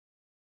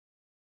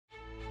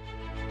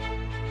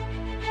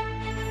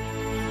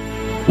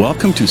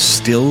Welcome to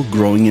Still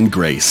Growing in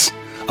Grace,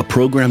 a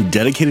program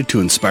dedicated to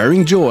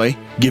inspiring joy,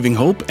 giving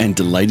hope, and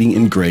delighting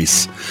in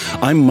grace.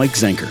 I'm Mike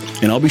Zenker,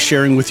 and I'll be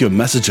sharing with you a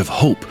message of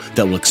hope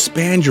that will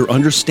expand your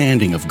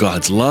understanding of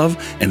God's love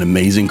and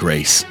amazing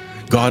grace.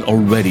 God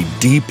already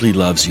deeply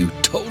loves you,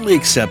 totally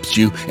accepts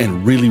you,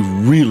 and really,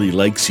 really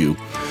likes you.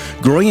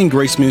 Growing in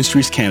Grace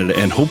Ministries Canada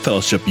and Hope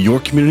Fellowship, your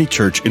community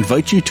church,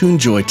 invite you to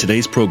enjoy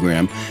today's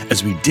program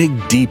as we dig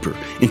deeper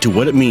into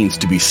what it means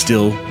to be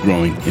still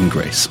growing in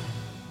grace.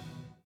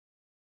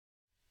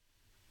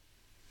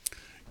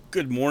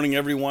 Good morning,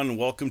 everyone.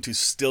 Welcome to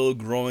Still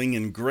Growing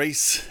in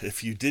Grace.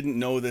 If you didn't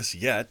know this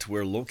yet,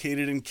 we're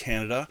located in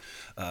Canada.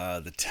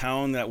 The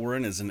town that we're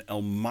in is in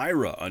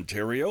Elmira,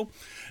 Ontario.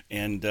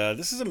 And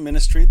this is a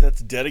ministry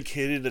that's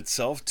dedicated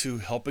itself to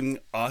helping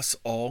us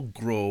all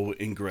grow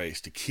in grace,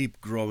 to keep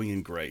growing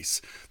in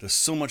grace. There's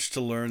so much to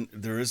learn.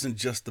 There isn't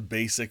just the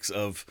basics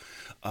of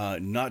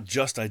not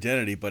just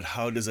identity, but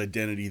how does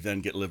identity then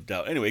get lived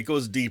out? Anyway, it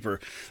goes deeper.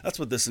 That's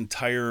what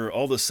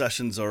all the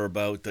sessions are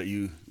about that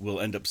you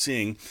will end up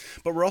seeing.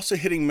 But we're also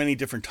hitting many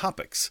different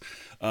topics.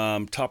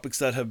 Topics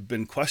that have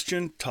been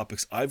questioned,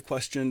 topics I've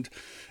questioned,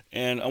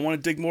 and I want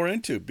to dig more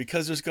into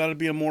because there's got to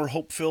be a more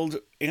hope-filled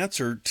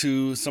answer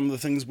to some of the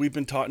things we've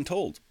been taught and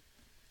told.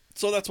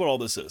 So that's what all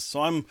this is.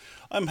 So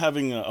I'm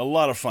having a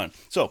lot of fun.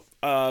 So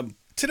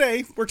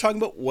today we're talking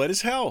about what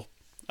is hell.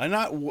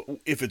 Not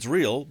if it's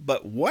real,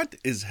 but what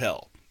is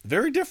hell?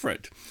 Very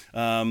different.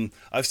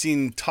 I've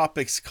seen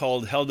topics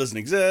called hell doesn't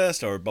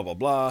exist or blah, blah,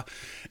 blah.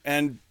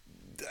 And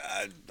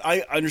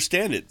I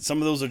understand it. Some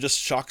of those are just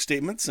shock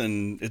statements,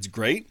 and it's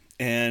great.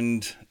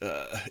 And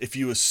if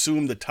you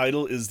assume the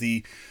title is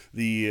the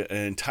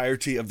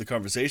entirety of the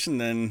conversation,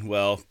 then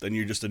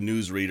you're just a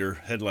news reader,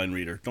 headline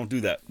reader. Don't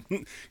do that.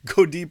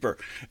 Go deeper.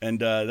 And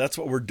that's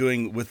what we're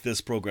doing with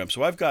this program.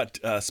 So I've got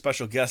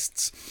special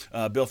guests,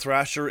 Bill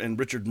Thrasher and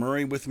Richard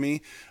Murray with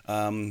me,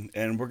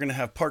 and we're going to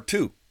have part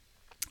 2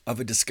 of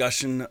a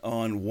discussion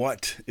on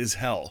what is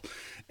hell.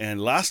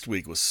 And last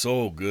week was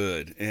so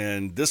good,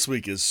 and this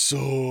week is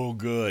so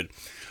good.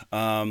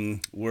 There's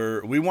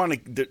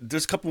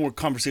a couple more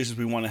conversations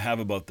we want to have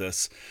about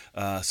this.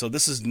 So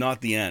this is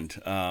not the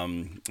end,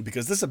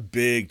 because this is a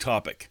big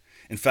topic.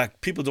 In fact,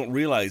 people don't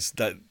realize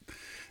that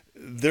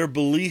their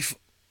belief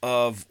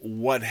of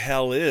what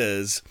hell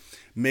is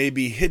may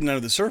be hidden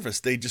under the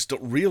surface. They just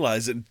don't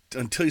realize it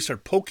until you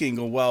start poking and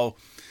go, well,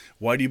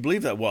 why do you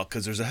believe that? Well,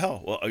 because there's a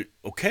hell. Well,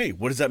 okay,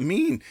 what does that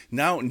mean?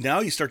 Now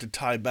you start to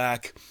tie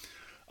back,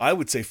 I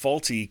would say,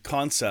 faulty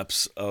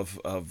concepts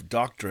of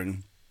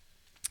doctrine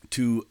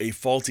to a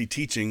faulty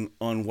teaching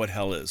on what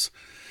hell is.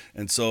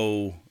 And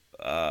so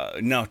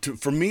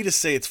for me to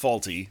say it's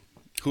faulty,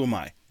 who am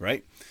I,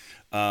 right?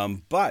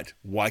 But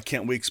why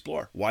can't we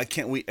explore? Why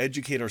can't we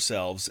educate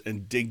ourselves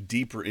and dig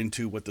deeper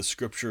into what the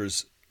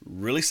scriptures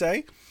really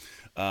say,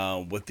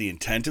 what the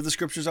intent of the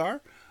scriptures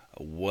are?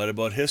 What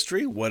about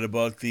history? What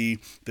about the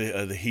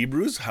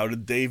Hebrews? How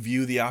did they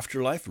view the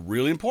afterlife?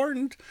 Really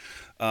important.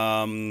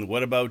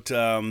 What about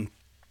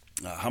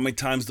how many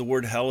times the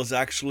word hell is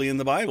actually in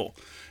the Bible?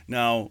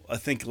 Now, I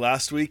think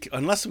last week,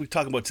 unless we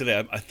talk about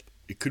today,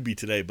 it could be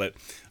today, but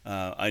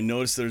I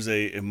noticed there's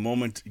a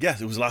moment. Yes,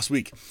 it was last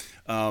week,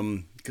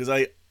 because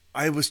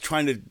I was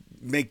trying to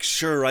make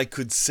sure I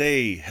could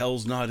say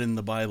hell's not in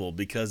the Bible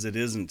because it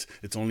isn't.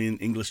 It's only in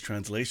English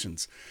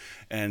translations,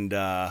 and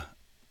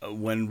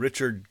when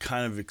Richard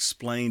kind of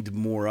explained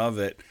more of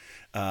it,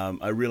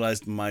 I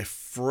realized my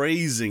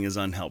phrasing is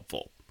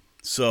unhelpful.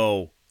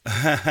 So,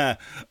 yeah,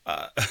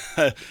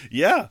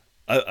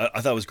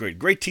 I thought it was great.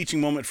 Great teaching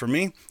moment for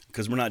me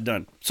because we're not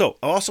done. So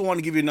I also want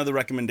to give you another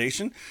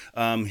recommendation.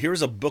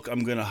 Here's a book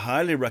I'm going to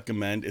highly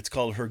recommend. It's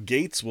called Her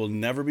Gates Will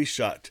Never Be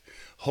Shut: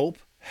 Hope,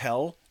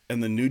 Hell,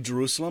 and the New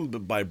Jerusalem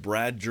by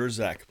Brad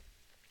Jersak.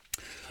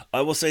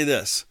 I will say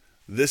this.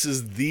 This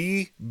is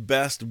the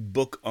best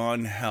book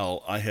on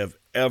hell I have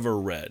ever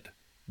read,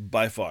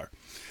 by far.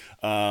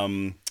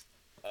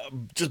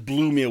 Just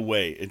blew me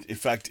away. In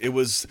fact, it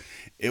was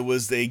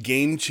a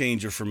game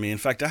changer for me. In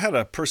fact, I had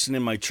a person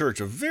in my church,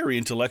 a very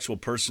intellectual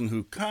person,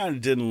 who kind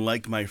of didn't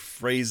like my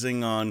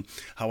phrasing on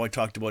how I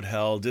talked about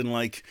hell.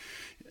 It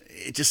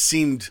just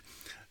seemed,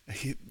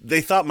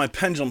 they thought my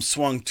pendulum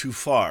swung too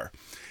far.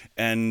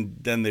 And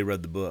then they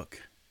read the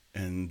book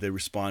and they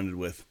responded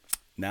with,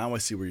 "Now I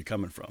see where you're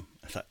coming from."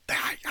 I thought,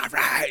 all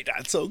right,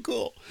 that's so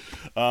cool.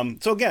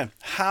 So again,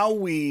 how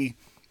we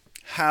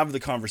have the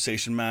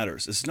conversation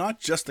matters. It's not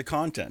just the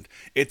content.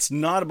 It's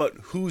not about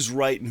who's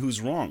right and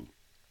who's wrong.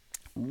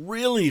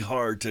 Really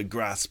hard to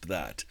grasp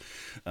that.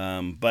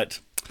 But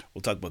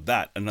we'll talk about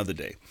that another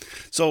day.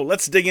 So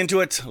let's dig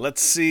into it.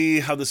 Let's see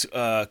how this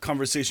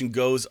conversation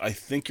goes. I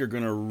think you're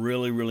going to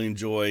really, really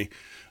enjoy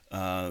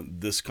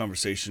this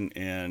conversation,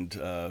 and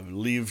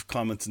leave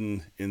comments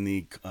in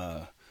the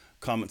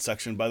comment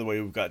section. By the way,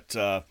 we've got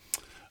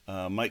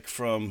Mike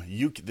from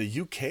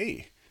the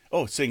UK.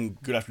 Oh, saying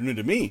good afternoon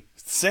to me.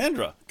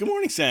 Sandra. Good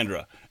morning,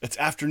 Sandra. It's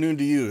afternoon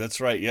to you. That's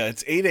right. Yeah,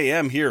 it's 8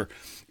 a.m. here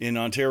in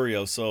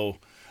Ontario. So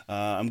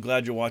I'm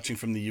glad you're watching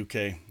from the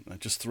UK.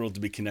 Just thrilled to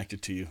be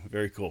connected to you.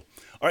 Very cool.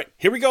 All right,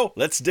 here we go.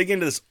 Let's dig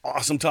into this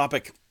awesome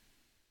topic.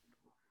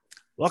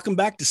 Welcome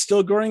back to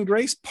Still Growing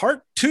Grace,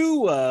 part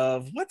 2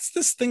 of What's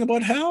This Thing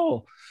About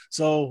Hell?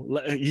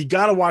 So you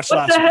got to watch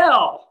last week. What the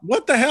hell?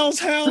 What the hell's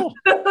hell?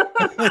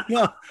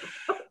 No.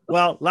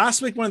 Well,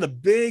 last week, one of the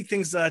big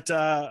things that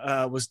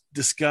was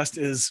discussed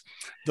is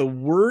the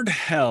word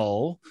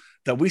hell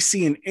that we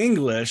see in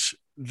English.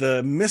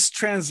 The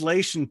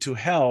mistranslation to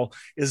hell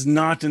is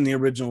not in the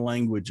original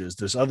languages.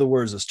 There's other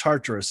words. There's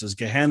Tartarus, there's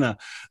Gehenna,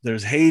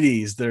 there's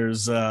Hades,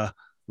 there's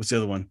what's the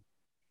other one?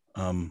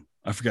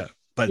 I forgot.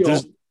 But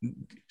there's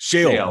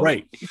Sheol,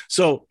 right?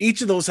 So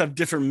each of those have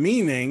different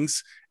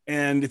meanings,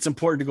 and it's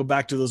important to go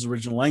back to those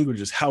original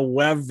languages.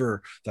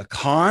 However, the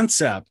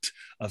concept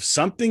of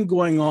something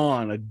going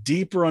on, a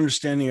deeper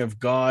understanding of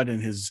God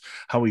and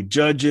how he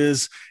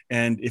judges,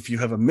 and if you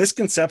have a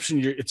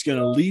misconception, it's going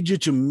to lead you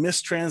to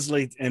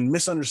mistranslate and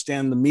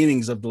misunderstand the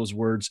meanings of those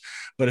words.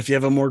 But if you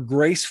have a more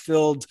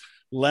grace-filled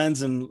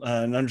lens and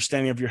an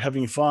understanding of your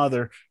Heavenly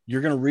Father,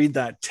 you're going to read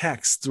that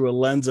text through a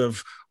lens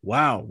of,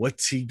 wow,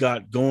 what's he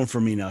got going for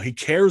me now? He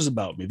cares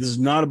about me. This is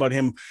not about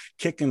him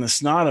kicking the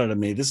snot out of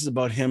me. This is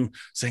about him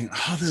saying,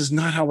 oh, this is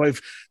not how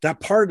that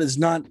part is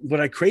not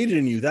what I created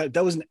in you.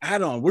 That was an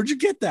add-on. Where'd you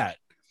get that?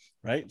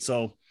 Right.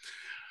 So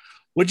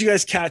what'd you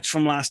guys catch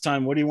from last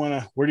time? Where do you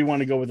want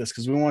to go with this?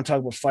 Because we want to talk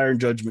about fire and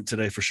judgment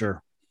today for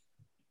sure.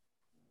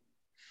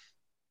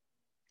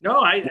 No,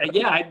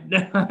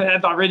 I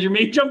thought Richard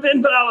may jump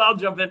in, but I'll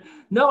jump in.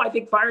 No, I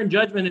think fire and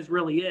judgment is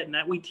really it. And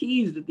that we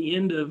teased at the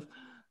end of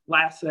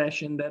last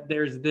session that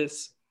there's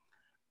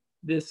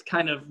this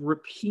kind of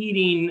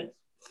repeating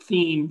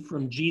theme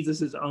from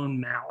Jesus's own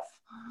mouth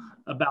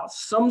about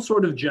some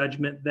sort of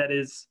judgment that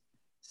is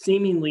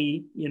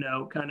seemingly,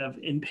 kind of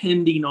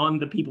impending on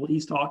the people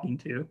he's talking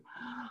to.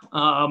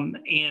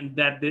 And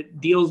that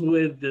it deals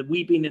with the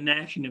weeping and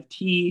gnashing of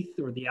teeth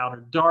or the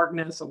outer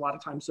darkness, a lot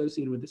of times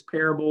associated with his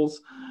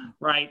parables,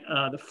 right?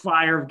 The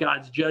fire of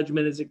God's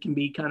judgment, as it can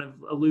be kind of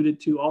alluded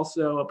to,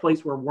 also a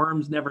place where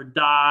worms never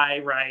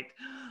die, right?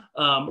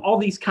 All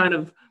these kind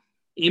of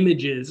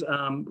images.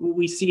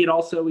 We see it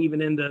also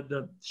even in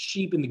the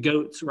sheep and the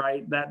goats,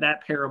 right?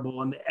 That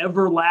parable and the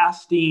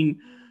everlasting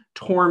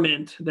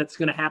torment that's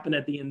going to happen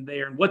at the end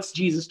there. And what's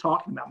Jesus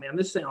talking about, man?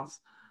 There's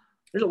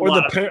a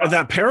lot of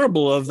that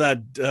parable of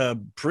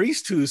that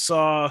priest who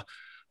saw,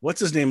 what's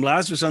his name,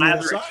 Lazarus on the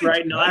other side,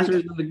 right?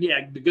 Lazarus,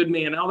 the good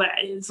man, and all that.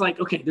 It's like,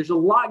 okay, there's a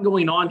lot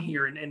going on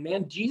here, and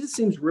man, Jesus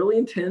seems really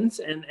intense,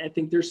 and I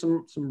think there's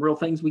some real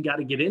things we got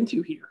to get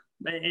into here,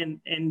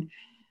 and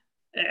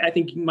I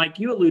think, Mike,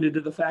 you alluded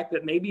to the fact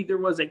that maybe there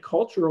was a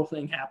cultural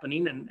thing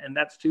happening, and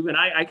that's too. And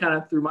I kind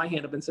of threw my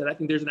hand up and said, I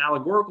think there's an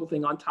allegorical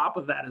thing on top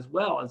of that as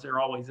well, as there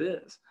always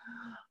is.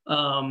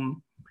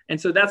 And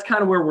so that's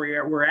kind of where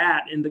we're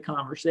at in the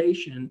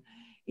conversation.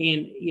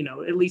 And,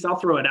 at least I'll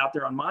throw it out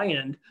there on my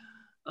end.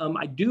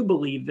 I do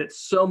believe that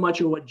so much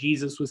of what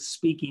Jesus was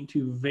speaking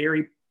to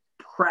very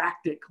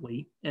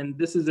practically, and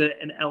this is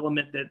an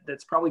element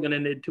that's probably going to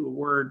lead to a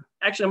word.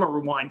 Actually, I'm going to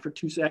rewind for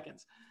 2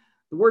 seconds.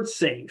 The word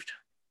saved.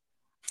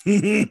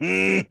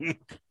 Right?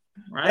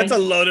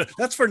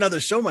 That's for another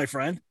show, my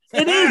friend.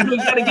 It is. We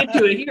got to get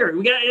to it here.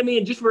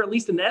 Just for at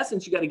least in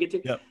essence, you got to get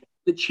to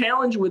the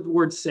challenge with the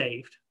word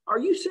saved. Are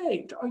you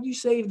saved? Are you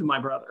saved, my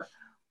brother?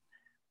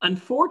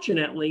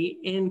 Unfortunately,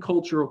 in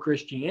cultural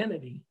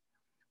Christianity,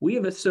 we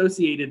have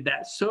associated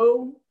that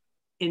so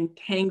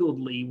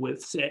entangledly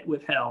with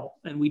hell,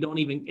 and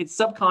it's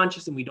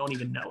subconscious and we don't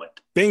even know it.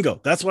 Bingo.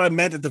 That's what I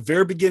meant at the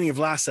very beginning of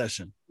last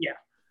session. Yeah.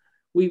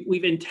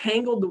 We've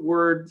entangled the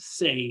word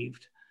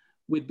saved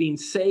with being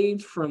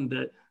saved from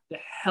the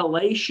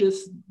hellacious,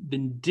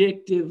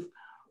 vindictive,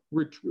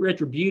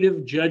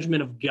 retributive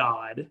judgment of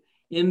God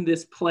in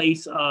this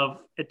place of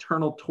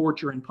eternal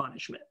torture and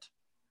punishment,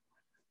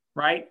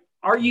 right?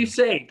 Are you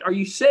saved? Are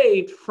you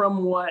saved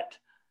from what,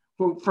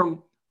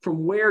 from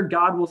where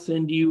God will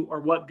send you or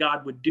what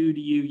God would do to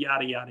you,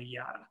 yada, yada,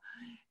 yada.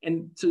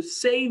 And so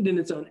saved in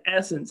its own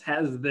essence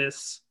has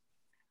this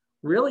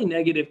really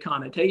negative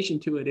connotation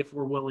to it if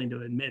we're willing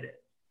to admit it.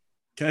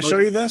 Can I show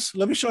you this?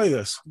 Let me show you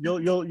this.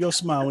 You'll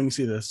smile when you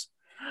see this.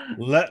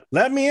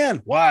 Let me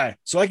in. Why?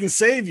 So I can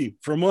save you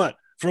from what?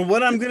 From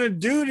what I'm going to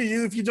do to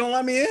you if you don't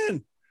let me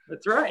in.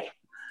 That's right.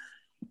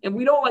 And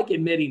we don't like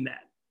admitting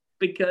that,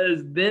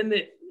 because then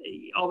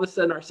all of a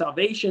sudden our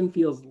salvation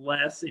feels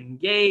less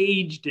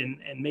engaged and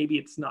maybe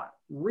it's not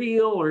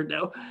real or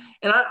no.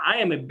 And I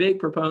am a big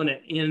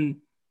proponent in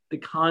the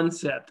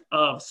concept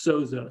of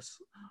sozos,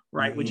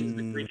 right? Which is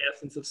the Greek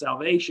essence of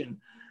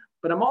salvation.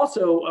 But I'm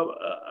also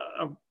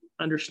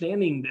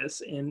understanding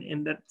this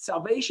in that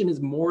salvation is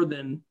more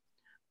than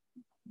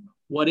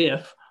what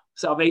if.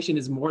 Salvation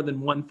is more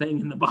than one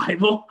thing in the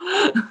Bible,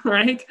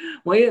 right?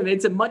 Well,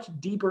 it's a much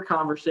deeper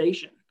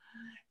conversation.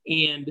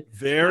 And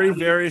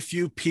very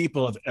few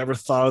people have ever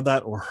thought of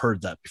that or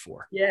heard that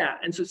before. Yeah.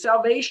 And so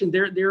salvation,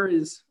 there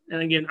is,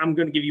 and again, I'm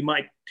going to give you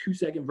my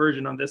 2-second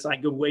version on this. I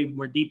go way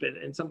more deep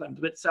in sometimes,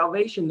 but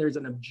salvation, there's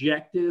an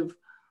objective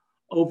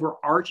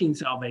overarching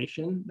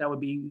salvation. That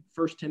would be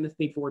 1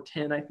 Timothy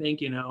 4:10, I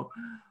think,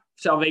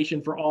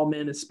 salvation for all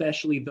men,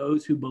 especially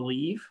those who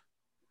believe.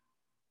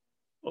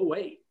 Oh,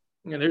 wait.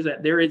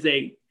 There is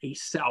a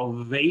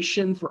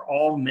salvation for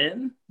all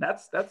men.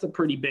 That's a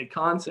pretty big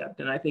concept.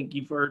 And I think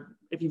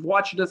if you've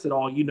watched us at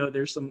all,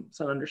 there's some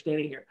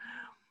understanding here.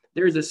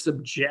 There's a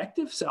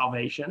subjective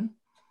salvation,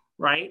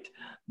 right?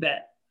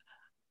 That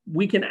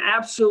we can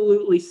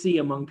absolutely see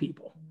among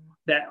people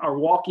that are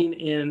walking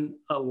in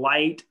a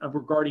light of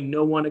regarding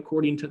no one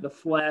according to the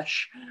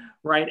flesh,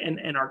 right?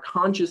 And our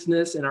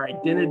consciousness and our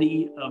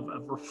identity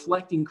of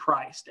reflecting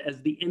Christ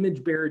as the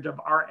image bearer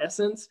of our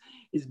essence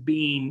is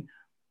being,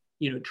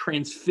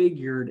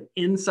 transfigured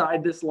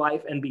inside this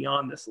life and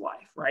beyond this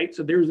life, right?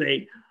 So there's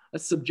a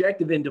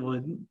subjective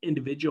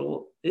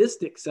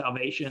individualistic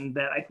salvation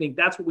that I think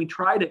that's what we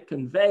try to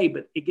convey,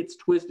 but it gets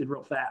twisted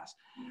real fast.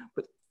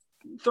 But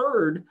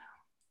third,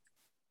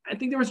 I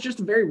think there was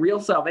just a very real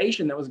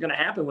salvation that was going to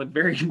happen with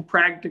very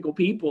practical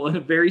people in a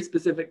very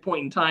specific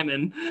point in time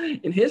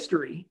in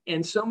history.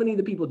 And so many of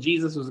the people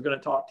Jesus was going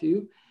to talk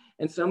to,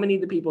 and so many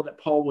of the people that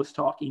Paul was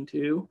talking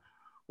to,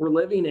 were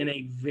living in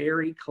a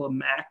very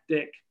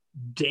climactic,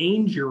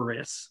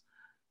 dangerous,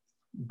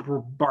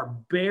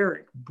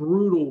 barbaric,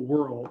 brutal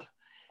world.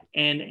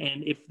 And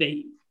if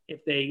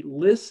they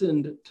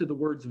listened to the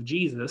words of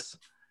Jesus,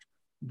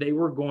 they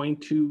were going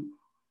to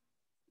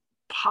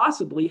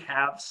possibly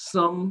have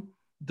some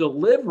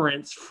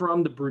deliverance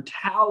from the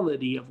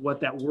brutality of what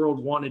that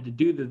world wanted to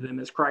do to them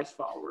as Christ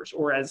followers,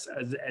 or as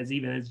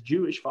even as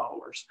Jewish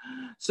followers.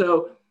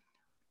 So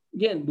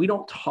again, we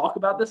don't talk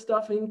about this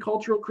stuff in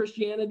cultural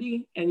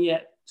Christianity, and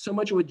yet so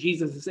much of what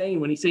Jesus is saying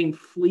when he's saying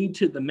flee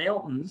to the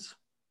mountains,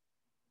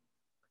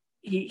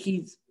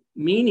 he's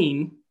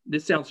meaning,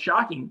 this sounds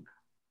shocking,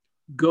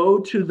 go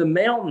to the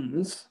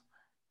mountains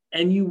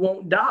and you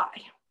won't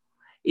die.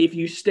 If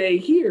you stay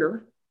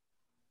here,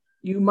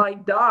 you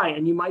might die,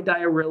 and you might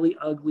die a really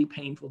ugly,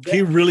 painful death.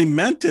 He really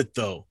meant it,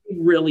 though. He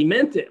really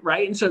meant it,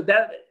 right? And so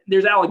that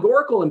there's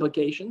allegorical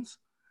implications,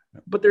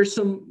 but there's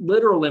some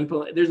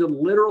there's a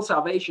literal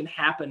salvation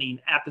happening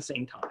at the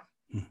same time.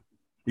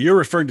 You're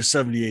referring to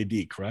 70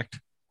 AD, correct?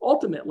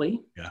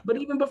 Ultimately, yeah. But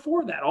even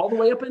before that, all the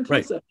way up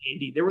until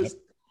 70 AD, there was,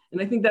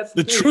 and I think that's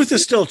the truth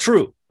is still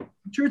true.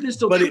 The truth is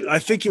still true. But I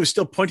think he was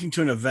still pointing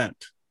to an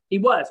event. He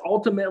was.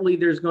 Ultimately,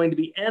 there's going to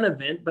be an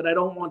event, but I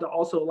don't want to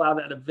also allow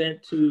that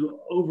event to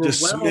overwhelm.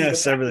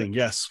 Dismiss everything.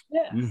 Yes.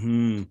 Yeah.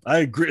 Mm-hmm. I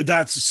agree.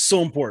 That's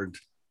so important.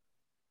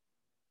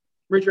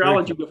 Richard, I'll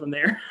let you go from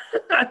there.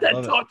 I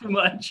talk too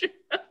much.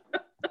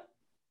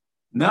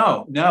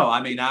 No.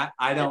 I mean,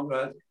 I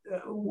don't.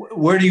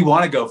 Where do you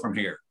want to go from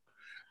here?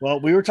 Well,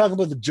 we were talking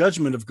about the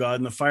judgment of God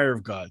and the fire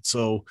of God.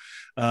 So,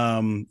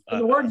 in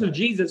the words of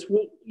Jesus,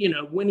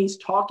 when he's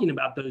talking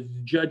about those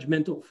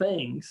judgmental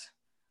things,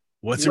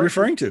 what's he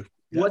referring to?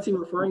 What's he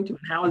referring to?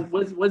 And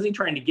what's he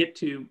trying to get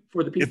to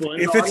for the people?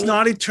 If it's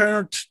not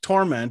eternal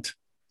torment,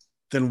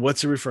 then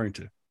what's he referring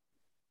to?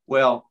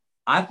 Well,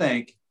 I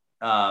think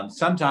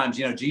sometimes,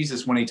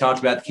 Jesus, when he talked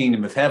about the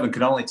kingdom of heaven,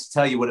 could only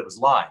tell you what it was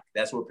like.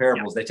 That's what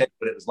parables, they tell you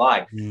what it was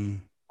like.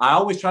 I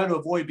always try to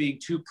avoid being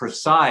too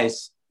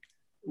precise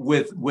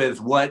with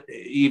what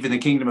even the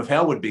kingdom of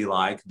hell would be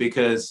like,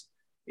 because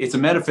it's a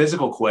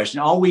metaphysical question.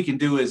 All we can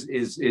do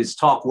is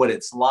talk what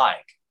it's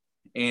like.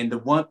 And the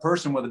one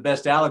person with the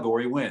best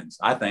allegory wins,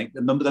 I think,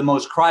 the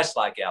most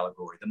Christ-like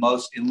allegory, the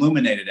most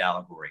illuminated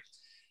allegory.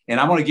 And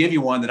I'm going to give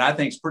you one that I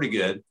think is pretty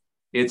good.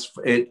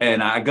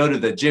 And I go to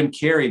the Jim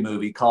Carrey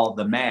movie called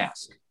The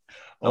Mask.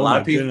 A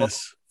lot of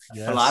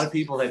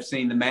people have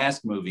seen the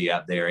Mask movie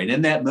out there. And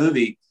in that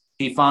movie,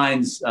 he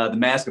finds the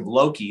mask of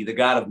Loki, the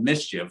god of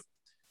mischief.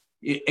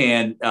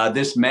 And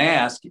this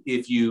mask,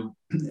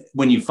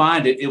 when you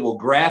find it, it will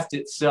graft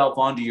itself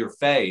onto your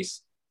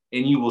face,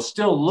 and you will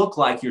still look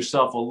like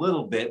yourself a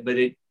little bit, but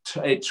it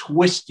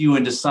twists you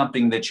into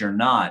something that you're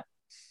not.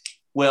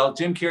 Well,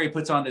 Jim Carrey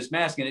puts on this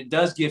mask, and it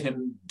does give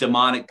him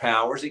demonic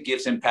powers. It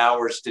gives him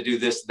powers to do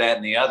this, that,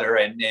 and the other,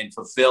 and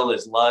fulfill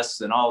his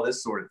lusts and all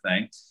this sort of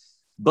thing.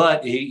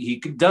 But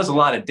he does a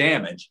lot of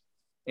damage.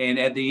 And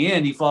at the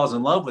end, he falls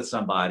in love with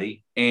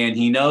somebody, and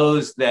he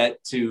knows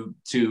that to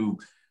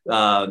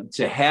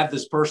have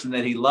this person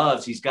that he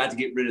loves, he's got to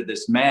get rid of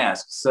this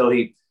mask. So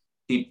he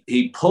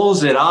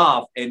pulls it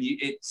off, and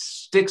it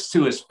sticks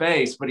to his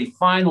face, but he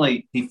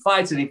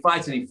fights and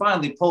he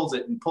finally pulls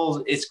it.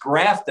 It's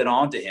grafted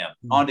onto him,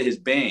 onto his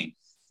being.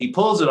 He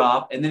pulls it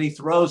off, and then he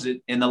throws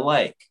it in the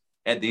lake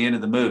at the end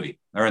of the movie,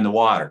 or in the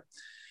water.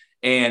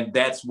 And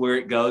that's where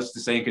it goes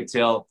to sink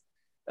until.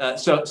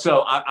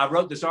 So I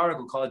wrote this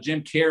article called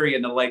Jim Carrey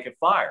in the Lake of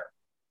Fire,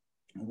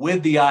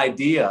 with the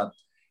idea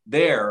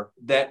there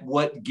that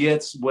what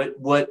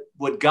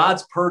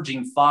God's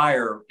purging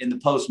fire in the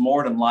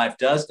post-mortem life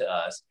does to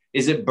us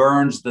is it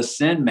burns the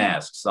sin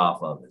masks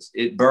off of us.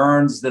 It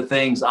burns the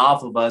things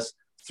off of us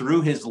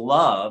through his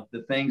love,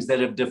 the things that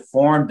have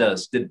deformed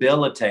us,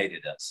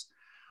 debilitated us,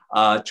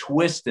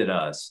 twisted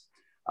us,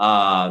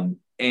 and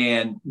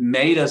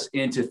made us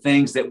into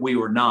things that we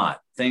were not,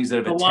 things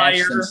that have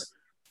attached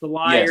the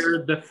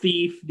liar, the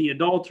thief, the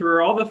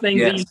adulterer, all the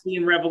things that you see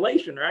in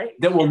Revelation, right?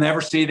 That will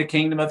never see the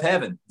kingdom of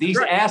heaven. These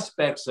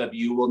aspects of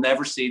you will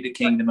never see the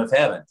kingdom of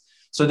heaven.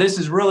 So this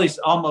is really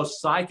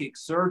almost psychic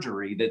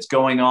surgery that's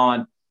going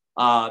on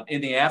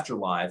in the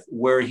afterlife,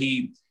 where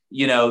he,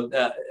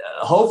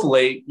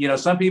 hopefully,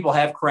 some people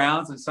have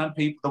crowns, and some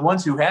people, the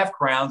ones who have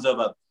crowns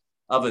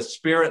of a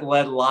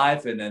spirit-led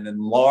life and an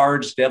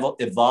enlarged,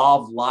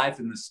 evolved life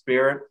in the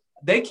spirit,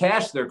 they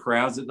cast their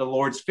crowns at the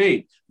Lord's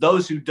feet.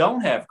 Those who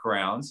don't have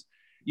crowns,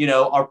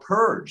 are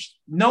purged.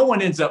 No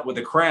one ends up with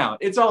a crown.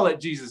 It's all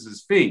at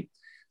Jesus's feet.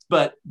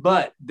 But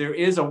there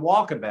is a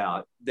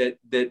walkabout that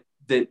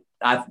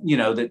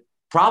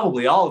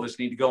probably all of us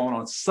need to go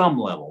on some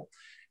level.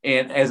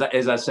 And as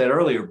I said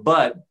earlier,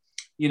 but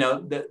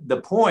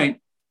the point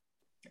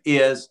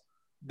is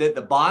that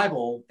the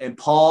Bible and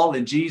Paul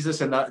and Jesus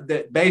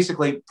that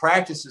basically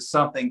practices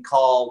something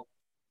called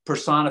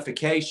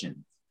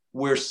personification,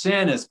 where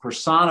sin is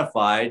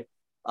personified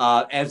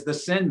as the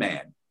sin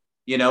man.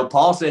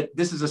 Paul said,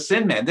 this is a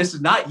sin man. This is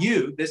not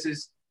you.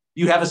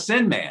 You have a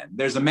sin man.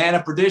 There's a man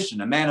of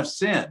perdition, a man of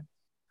sin.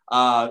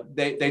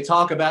 They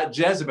talk about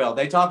Jezebel.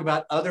 They talk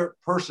about other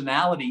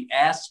personality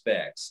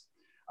aspects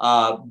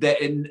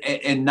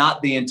and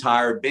not the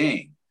entire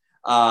being.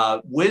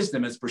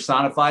 Wisdom is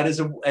personified as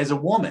a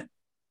woman.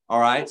 All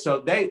right.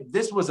 So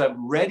this was a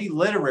ready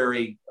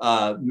literary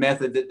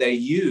method that they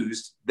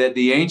used, that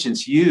the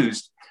ancients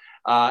used.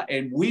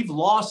 And we've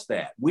lost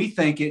that. We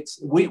think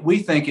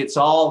it's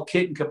all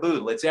kit and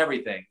caboodle. It's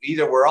everything.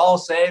 Either we're all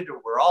saved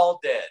or we're all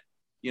dead.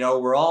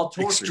 We're all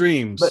tortured.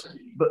 Extremes.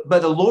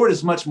 But the Lord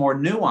is much more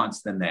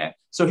nuanced than that.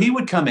 So he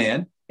would come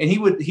in and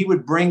he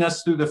would bring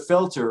us through the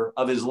filter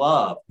of his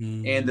love,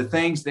 and the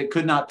things that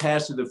could not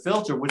pass through the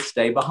filter would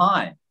stay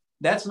behind.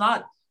 That's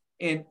not,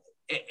 and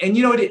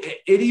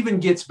it even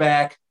gets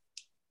back.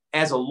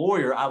 As a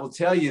lawyer, I will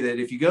tell you that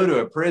if you go to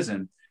a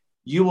prison,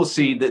 you will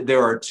see that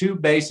there are two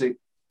basic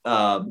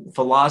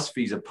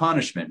philosophies of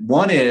punishment.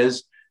 One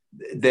is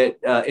that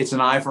it's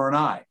an eye for an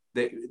eye.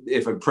 That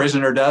if a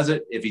prisoner does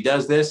it, if he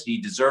does this, he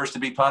deserves to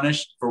be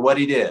punished for what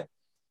he did.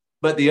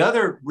 But the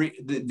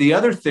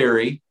other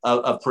theory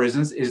of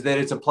prisons is that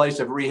it's a place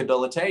of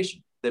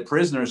rehabilitation, that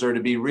prisoners are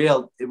to be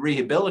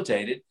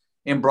rehabilitated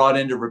and brought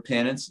into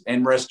repentance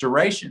and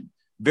restoration.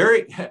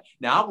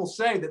 Now, I will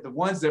say that the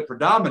ones that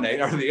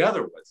predominate are the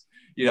other ones.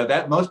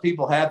 That most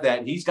people have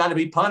that. He's got to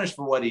be punished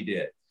for what he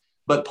did.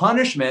 But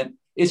punishment,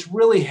 it's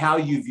really how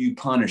you view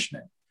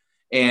punishment.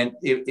 And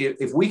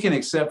if we can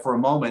accept for a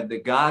moment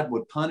that God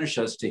would punish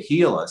us to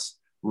heal us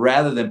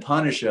rather than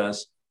punish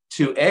us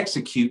to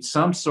execute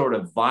some sort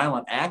of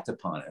violent act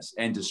upon us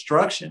and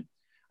destruction,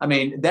 I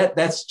mean,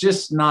 that's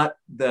just not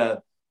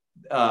the,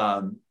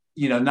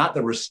 not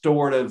the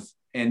restorative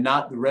and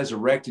not the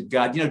resurrected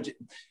God.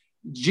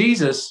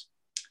 Jesus,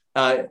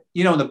 in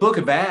the book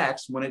of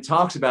Acts, when it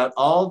talks about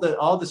all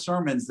the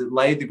sermons that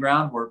laid the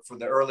groundwork for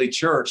the early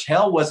church,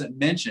 hell wasn't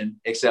mentioned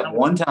except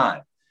one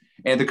time.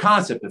 And the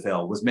concept of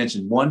hell was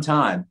mentioned one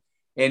time.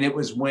 And it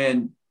was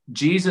when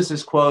Jesus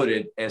is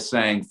quoted as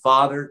saying,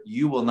 "Father,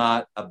 you will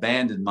not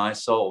abandon my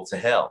soul to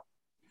hell."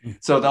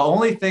 So the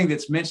only thing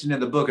that's mentioned in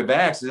the book of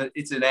Acts,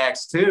 it's in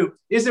Acts 2,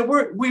 is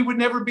that we would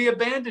never be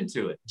abandoned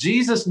to it.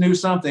 Jesus knew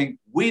something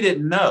we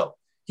didn't know.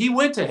 He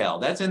went to hell.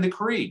 That's in the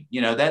creed.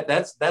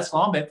 That's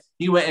long been.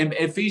 He went, and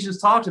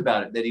Ephesians talked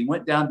about it, that he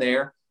went down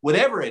there,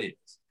 whatever it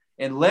is,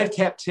 and led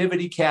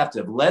captivity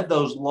captive, led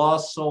those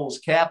lost souls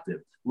captive,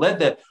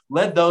 led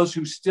those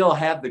who still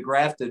have the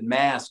grafted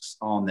masks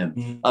on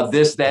them of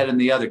this, that, and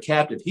the other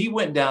captive. He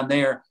went down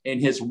there, and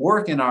his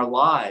work in our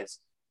lives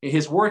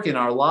is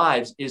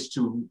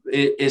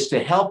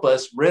to help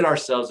us rid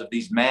ourselves of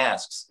these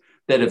masks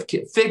that have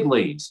fig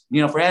leaves.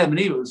 For Adam and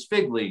Eve, it was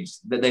fig leaves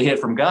that they hid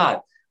from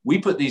God. We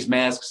put these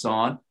masks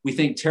on. We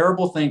think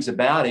terrible things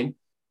about him,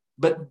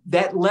 but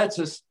that lets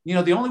us,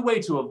 the only way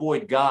to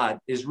avoid God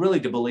is really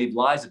to believe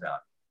lies about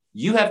him.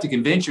 You have to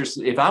convince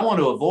yourself, if I want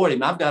to avoid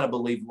him, I've got to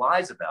believe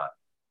lies about him.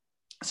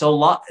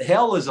 So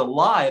hell is a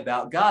lie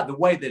about God, the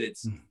way that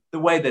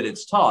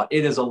it's taught.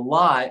 It is a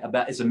lie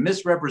it's a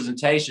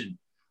misrepresentation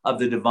of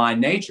the divine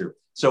nature.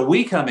 So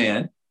we come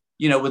in,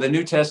 with a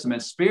New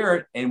Testament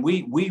spirit, and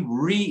we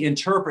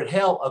reinterpret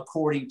hell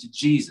according to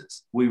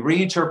Jesus. We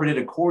reinterpret it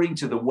according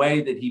to the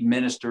way that he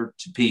ministered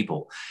to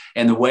people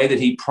and the way that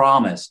he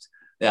promised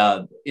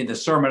in the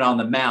Sermon on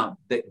the Mount,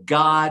 that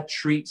God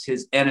treats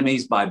his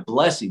enemies by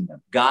blessing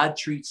them. God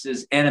treats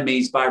his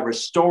enemies by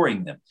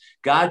restoring them.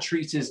 God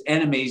treats his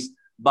enemies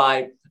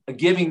by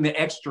giving the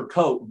extra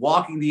coat,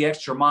 walking the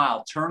extra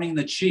mile, turning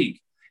the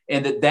cheek.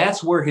 And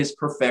that's where his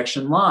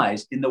perfection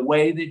lies, in the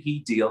way that he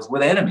deals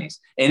with enemies.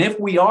 And if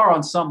we are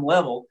on some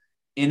level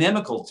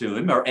inimical to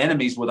him, or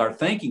enemies with our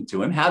thinking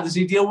to him, how does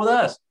he deal with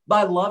us?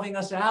 By loving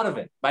us out of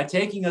it, by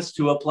taking us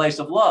to a place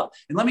of love.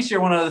 And let me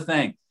share one other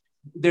thing.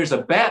 There's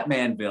a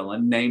Batman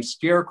villain named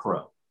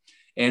Scarecrow.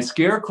 And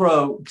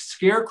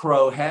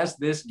Scarecrow has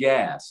this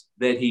gas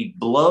that he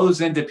blows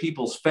into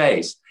people's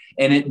face,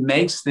 and it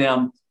makes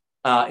them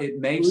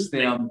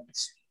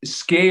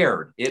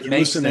scared. It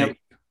makes them,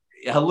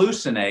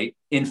 hallucinate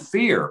in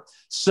fear,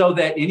 so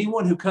that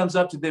anyone who comes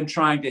up to them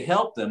trying to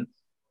help them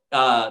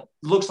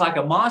looks like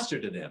a monster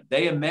to them.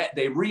 They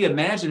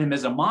reimagine him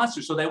as a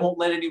monster, so they won't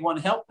let anyone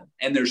help them.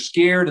 And they're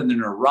scared, and they're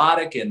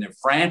neurotic, and they're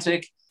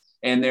frantic,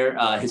 and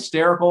they're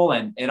hysterical,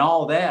 and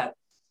all that.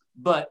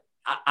 But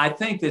I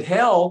think that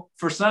hell,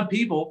 for some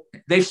people,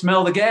 they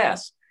smell the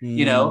gas,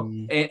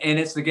 and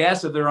it's the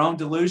gas of their own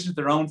delusions,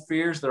 their own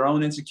fears, their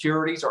own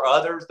insecurities, or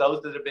others,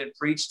 those that have been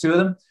preached to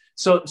them.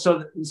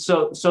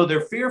 So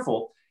they're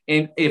fearful.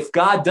 And if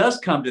God does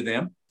come to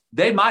them,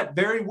 they might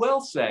very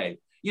well say,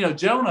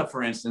 Jonah,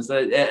 for instance,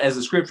 as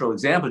a scriptural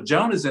example,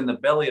 Jonah's in the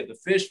belly of the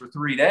fish for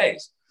 3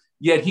 days.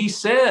 Yet he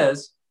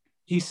says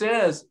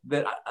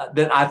that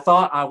I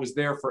thought I was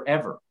there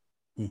forever.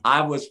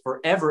 I was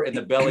forever in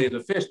the belly of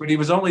the fish, but he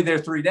was only there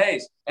 3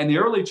 days. And the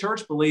early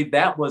church believed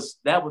that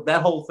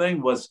whole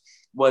thing was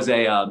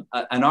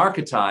an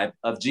archetype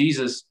of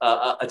Jesus,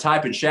 a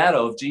type and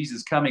shadow of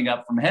Jesus coming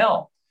up from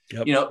hell.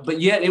 Yep. But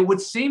yet it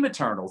would seem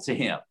eternal to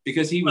him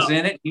because he was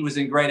in it. He was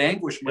in great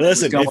anguish.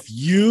 Listen, if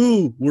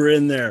you were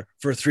in there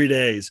for 3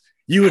 days,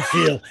 you would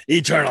feel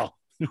eternal.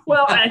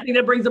 Well, I think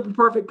that brings up a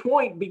perfect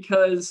point,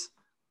 because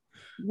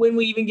when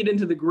we even get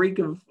into the Greek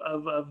of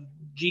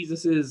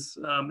Jesus's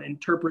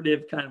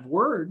interpretive kind of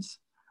words,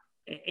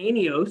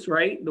 anios,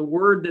 right? The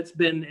word that's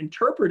been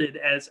interpreted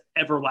as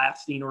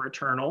everlasting or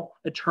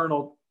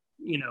eternal,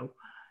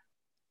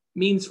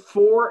 means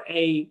for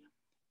a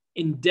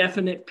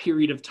indefinite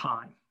period of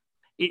time.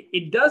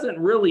 It doesn't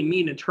really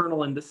mean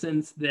eternal in the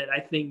sense that I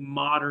think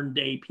modern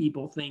day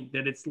people think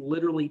that it's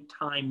literally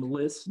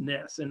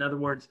timelessness. In other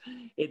words,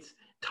 it's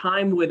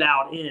time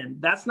without end.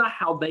 That's not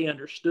how they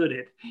understood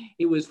it.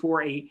 It was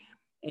for a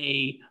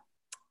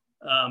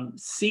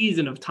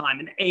season of time.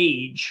 An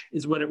age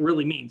is what it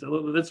really means.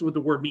 That's what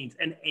the word means,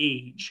 an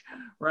age,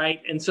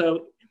 right? And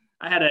so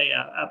I had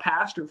a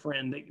pastor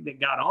friend that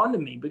got on to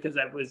me because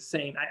I was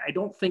saying, I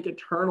don't think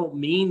eternal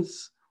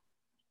means,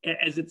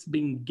 as it's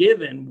been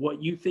given,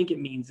 what you think it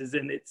means is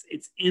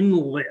it's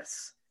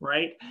endless,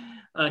 right?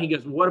 He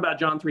goes, what about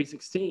John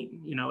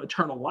 3:16?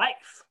 Eternal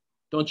life.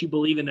 Don't you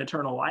believe in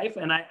eternal life?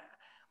 And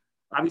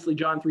obviously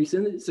John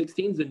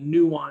 3:16 is a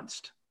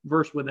nuanced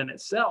verse within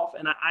itself.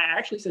 And I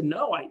actually said,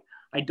 no,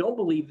 I don't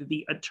believe that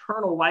the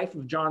eternal life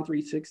of John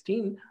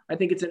 3:16, I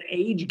think it's an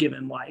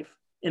age-given life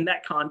in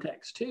that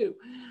context too.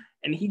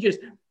 And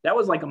that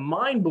was like a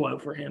mind blow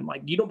for him.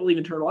 Like, you don't believe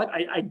in eternal life?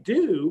 I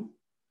do,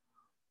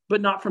 but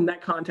not from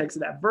that context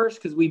of that verse,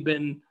 because we've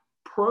been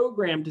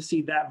programmed to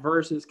see that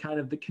verse as kind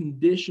of the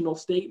conditional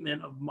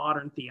statement of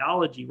modern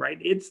theology, right?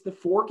 It's the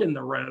fork in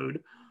the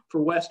road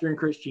for Western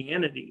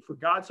Christianity. For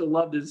God so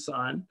loved his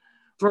son,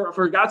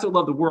 for God so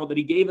loved the world that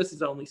he gave us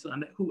his only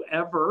son, that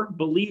whoever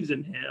believes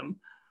in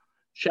him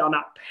shall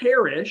not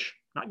perish,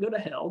 not go to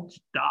hell,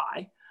 just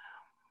die,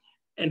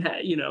 and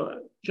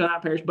shall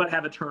not perish, but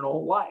have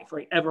eternal life,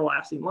 right?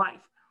 Everlasting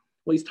life.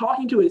 Well, he's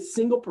talking to a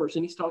single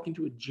person. He's talking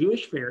to a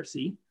Jewish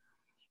Pharisee.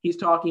 He's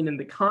talking in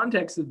the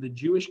context of the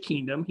Jewish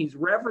kingdom. He's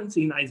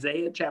referencing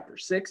Isaiah chapter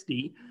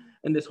 60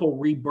 and this whole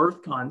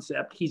rebirth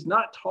concept. He's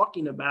not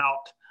talking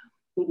about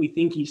what we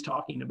think he's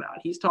talking about.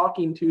 He's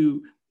talking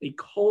to a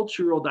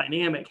cultural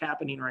dynamic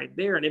happening right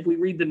there. And if we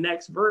read the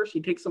next verse,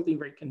 he takes something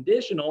very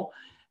conditional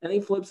and he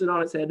flips it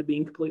on its head to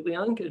being completely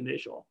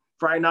unconditional.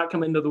 For I not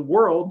come into the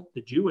world,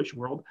 the Jewish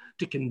world,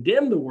 to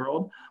condemn the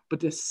world, but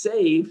to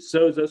save,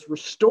 sozo,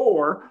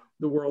 restore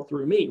the world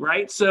through me,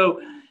 right?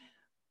 So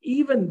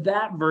even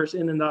that verse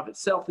in and of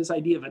itself, this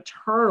idea of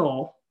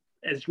eternal,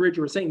 as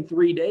Richard was saying,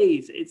 3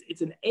 days,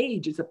 it's an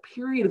age, it's a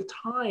period of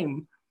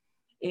time.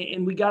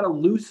 And we got to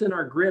loosen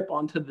our grip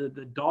onto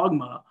the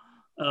dogma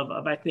of,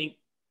 I think,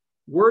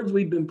 words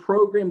we've been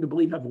programmed to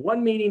believe have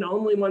one meaning,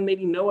 only one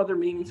meaning, no other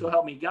meaning, so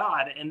help me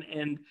God.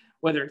 And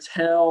whether it's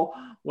hell,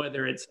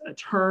 whether it's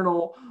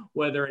eternal,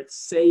 whether it's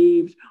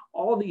saved,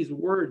 all these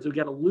words, we've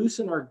got to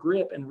loosen our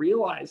grip and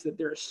realize that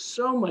there's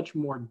so much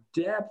more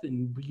depth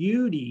and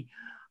beauty,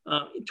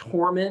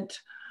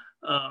 torment.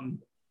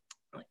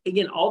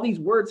 Again, all these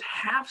words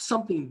have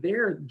something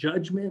there,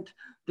 judgment,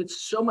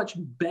 that's so much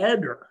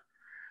better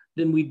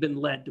than we've been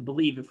led to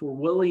believe. If we're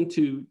willing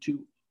to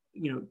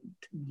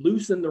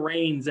loosen the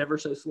reins ever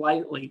so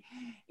slightly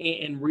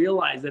and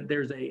realize that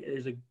there's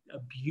a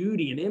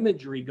beauty and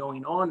imagery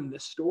going on in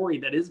this story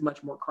that is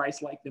much more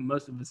Christ-like than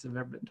most of us have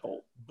ever been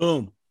told.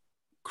 Boom.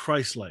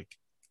 Christ-like.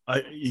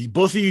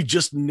 Both of you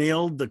just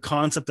nailed the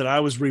concept that I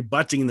was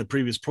rebutting in the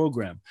previous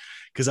program,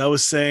 because I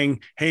was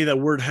saying, hey, that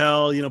word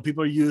hell,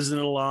 people are using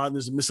it a lot and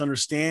there's a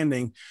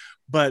misunderstanding,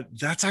 but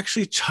that's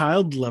actually a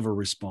child level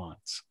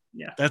response.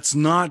 Yeah. That's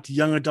not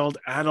young adult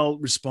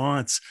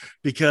response,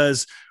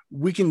 because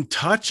we can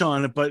touch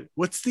on it, but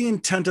what's the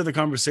intent of the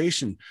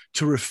conversation?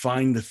 To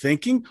refine the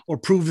thinking or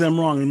prove them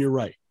wrong? And you're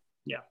right.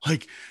 Yeah.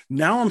 Like,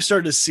 now I'm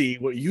starting to see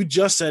what you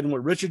just said and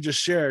what Richard just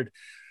shared,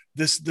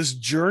 this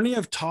journey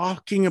of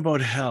talking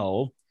about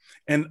hell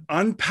and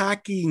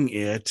unpacking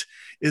it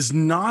is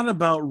not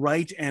about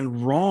right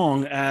and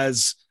wrong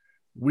as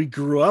we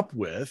grew up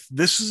with.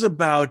 This is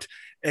about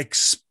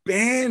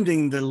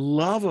expanding the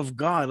love of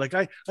God. Like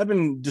I've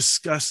been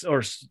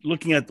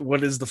looking at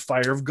what is the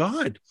fire of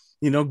God.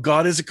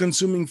 God is a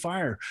consuming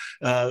fire.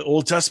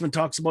 Old Testament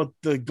talks about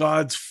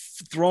God's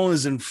throne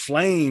is in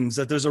flames,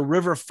 that there's a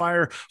river of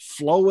fire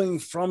flowing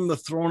from the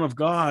throne of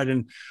God.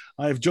 And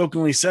I've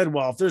jokingly said,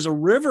 well, if there's a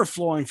river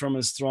flowing from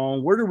his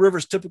throne, where do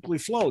rivers typically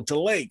flow? To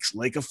lakes,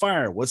 lake of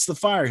fire. What's the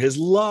fire? His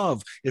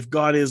love. If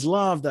God is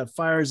love, that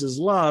fire is his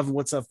love. And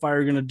what's that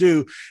fire going to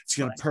do? It's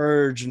going to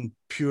purge and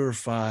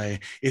purify.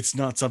 It's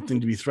not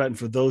something to be threatened.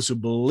 For those who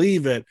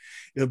believe it,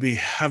 it'll be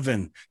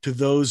heaven. To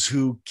those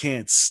who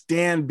can't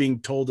stand being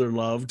told they're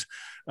loved,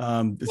 it's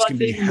going to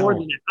be hell. More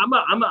than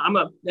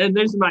it. And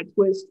there's my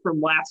twist from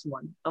last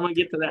one. I'm going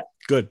to get to that.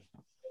 Good.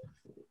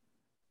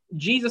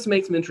 Jesus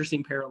makes some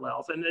interesting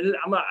parallels, and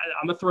I'm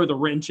gonna throw the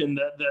wrench in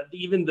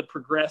even the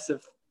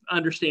progressive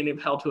understanding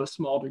of hell to a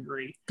small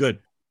degree. Good.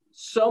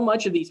 So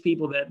much of these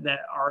people that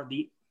are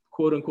the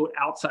quote unquote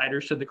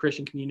outsiders to the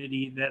Christian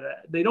community,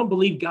 that they don't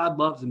believe God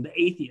loves them. The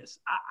atheists,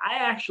 I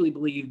actually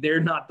believe they're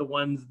not the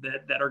ones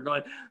that are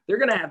going. They're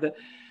going to have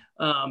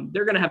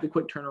the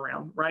quick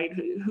turnaround, right?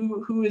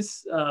 Who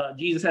is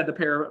Jesus had the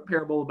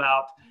parable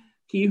about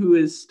he who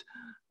is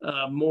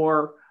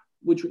more.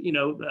 Which,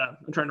 I'm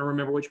trying to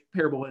remember which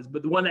parable it is,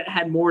 but the one that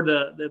had more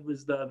that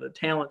was the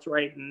talents,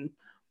 right? And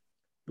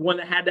the one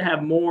that had to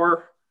have more,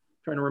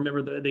 I'm trying to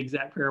remember the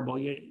exact parable.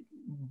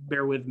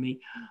 Bear with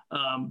me.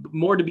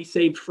 More to be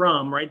saved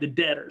from, right? The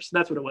debtors.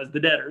 That's what it was. The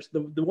debtors.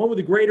 The one with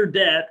the greater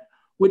debt,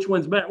 which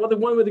one's better? Well, the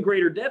one with the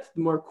greater debt,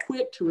 the more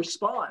quick to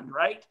respond,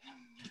 right?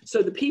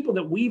 So the people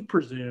that we've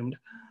presumed,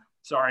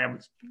 sorry,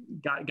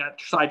 I got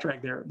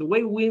sidetracked there. The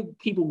way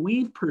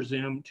we've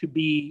presumed to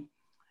be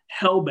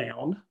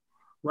hellbound,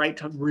 right,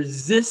 to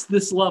resist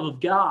this love of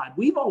God,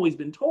 we've always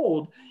been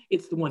told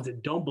it's the ones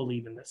that don't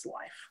believe in this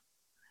life.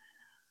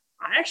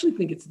 I actually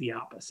think it's the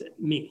opposite,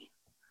 me.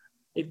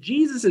 If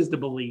Jesus is the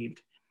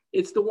believed,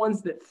 it's the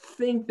ones that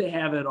think they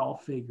have it all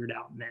figured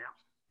out now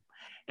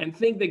and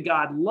think that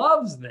God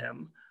loves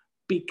them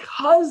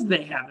because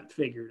they have it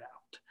figured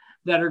out,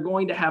 that are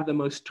going to have the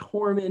most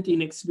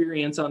tormenting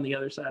experience on the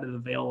other side of the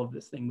veil of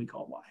this thing we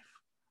call life.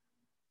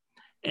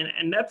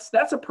 And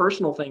that's a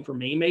personal thing for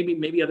me.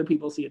 Maybe other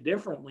people see it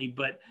differently,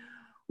 but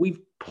we've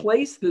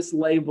placed this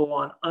label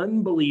on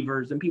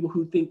unbelievers and people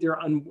who think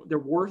they're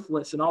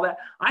worthless and all that.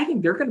 I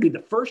think they're going to be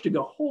the first to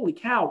go, holy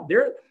cow,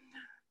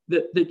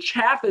 the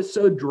chaff is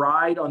so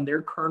dried on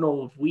their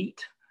kernel of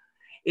wheat,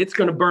 it's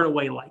going to burn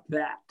away like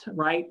that,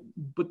 right?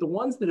 But the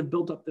ones that have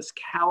built up this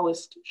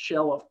calloused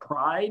shell of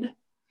pride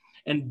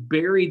and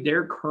buried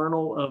their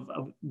kernel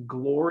of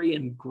glory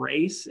and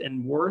grace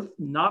and worth,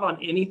 not on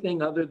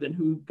anything other than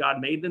who God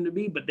made them to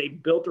be, but they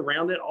built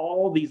around it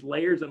all these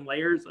layers and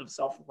layers of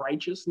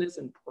self-righteousness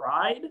and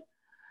pride.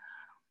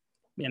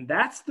 Man,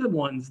 that's the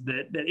ones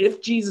that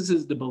if Jesus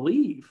is to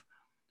believe,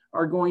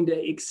 are going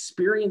to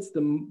experience the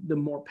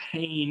more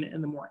pain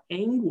and the more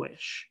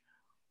anguish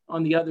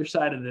on the other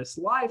side of this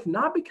life,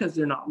 not because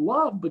they're not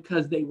loved,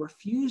 because they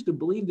refuse to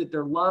believe that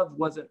their love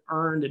wasn't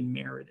earned and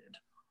merited.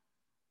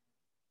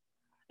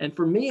 And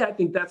for me, I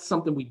think that's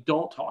something we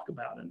don't talk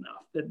about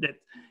enough, that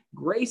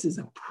grace is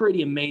a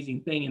pretty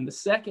amazing thing. And the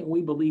second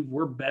we believe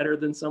we're better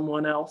than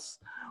someone else,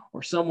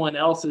 or someone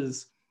else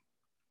is,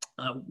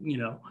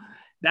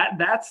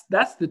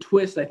 that's the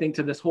twist, I think,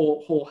 to this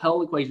whole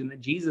hell equation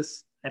that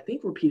Jesus, I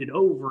think, repeated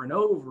over and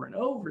over and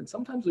over. And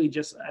sometimes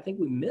I think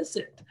we miss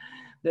it,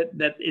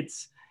 that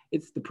it's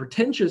the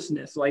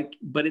pretentiousness,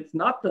 but it's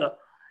not the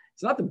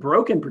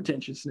broken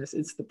pretentiousness.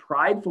 It's the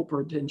prideful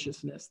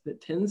pretentiousness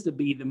that tends to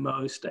be the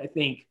most, I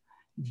think,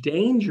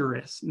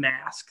 dangerous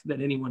mask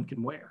that anyone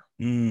can wear.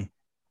 Funny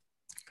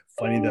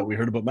that we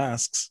heard about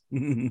masks.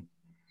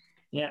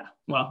 Yeah.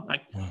 Well,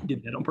 I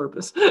did that on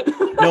purpose.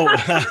 No.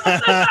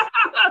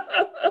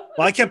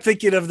 Well, I kept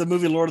thinking of the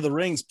movie Lord of the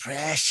Rings.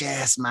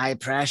 Precious, my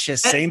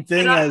precious. Same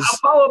thing as... I'll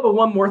follow up with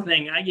one more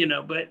thing,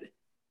 but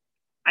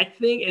I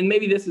think, and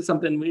maybe this is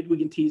something we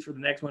can tease for the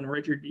next one,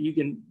 Richard,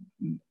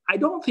 I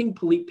don't think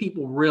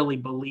people really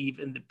believe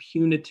in the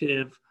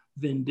punitive,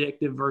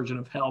 vindictive version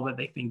of hell that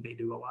they think they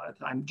do a lot of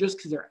the time, just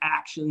because their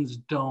actions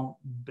don't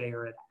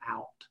bear it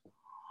out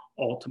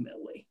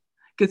ultimately.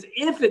 Because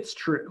if it's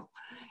true,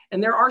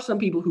 and there are some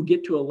people who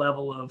get to a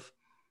level of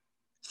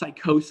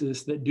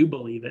psychosis that do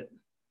believe it,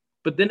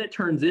 but then it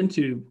turns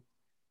into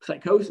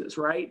psychosis,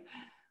 right?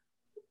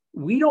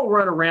 We don't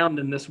run around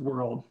in this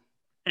world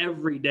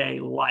every day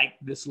like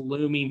this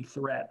looming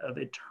threat of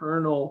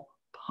eternal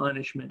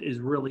punishment is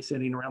really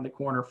sitting around the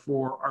corner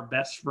for our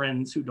best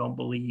friends who don't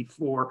believe,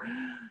 for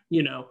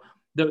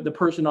the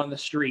person on the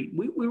street.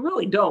 We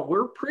really don't.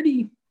 We're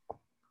pretty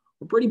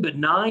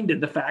benign to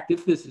the fact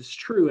if this is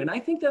true. And I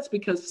think that's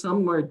because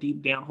somewhere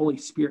deep down, Holy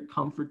Spirit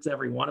comforts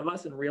every one of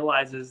us and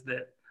realizes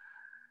that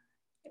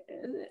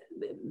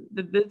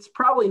it's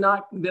probably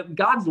not, that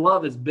God's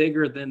love is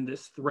bigger than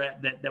this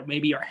threat that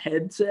maybe our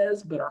head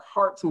says, but our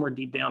heart somewhere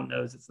deep down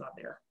knows it's not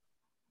there.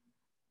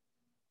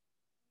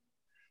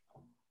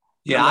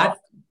 Yeah.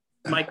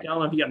 Mike, I don't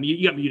know if you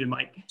got muted,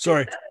 Mike.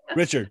 Sorry,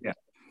 Richard. Yeah.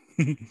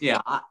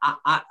 Yeah,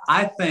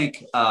 I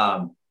think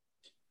that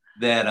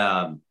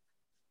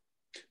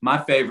my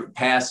favorite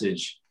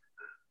passage,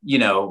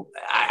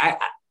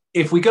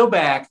 if we go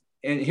back,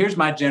 and here's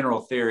my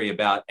general theory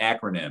about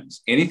acronyms.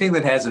 Anything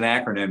that has an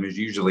acronym is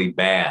usually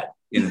bad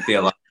in the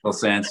theological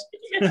sense,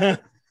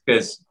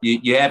 because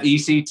you have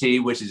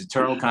ECT, which is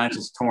eternal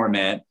conscious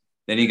torment.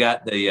 Then you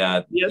got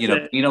the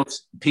penal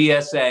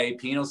PSA,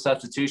 penal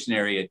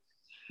substitutionary,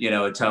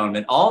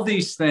 atonement. All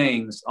these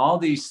things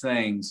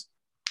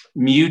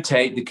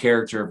mutate the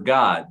character of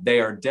God. They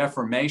are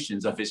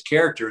deformations of his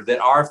character that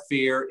our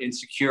fear,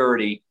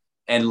 insecurity,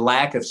 and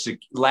lack of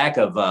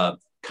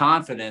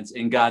confidence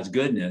in God's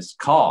goodness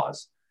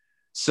cause.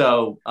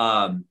 So,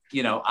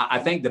 I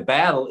think the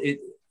battle,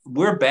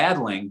 we're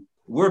battling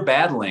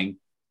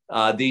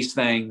these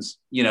things.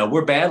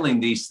 We're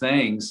battling these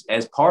things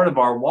as part of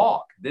our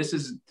walk. This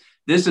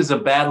is a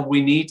battle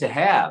we need to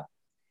have.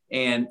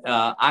 And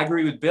I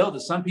agree with Bill that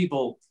some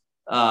people,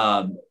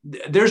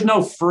 there's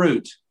no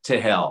fruit to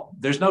hell.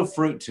 There's no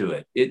fruit to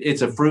it.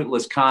 It's a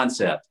fruitless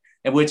concept,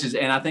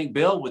 and I think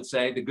Bill would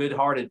say the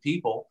good-hearted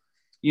people,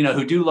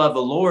 who do love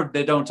the Lord,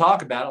 they don't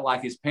talk about it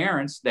like his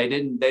parents. They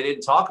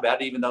didn't talk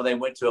about it, even though they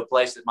went to a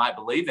place that might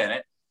believe in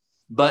it.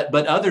 But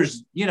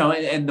others,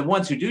 and the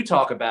ones who do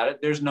talk about it,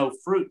 there's no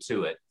fruit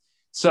to it.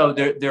 So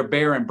they're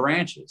barren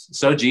branches.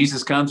 So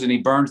Jesus comes and he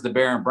burns the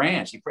barren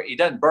branch. He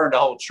doesn't burn the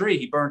whole tree.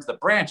 He burns the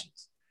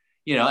branches.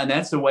 And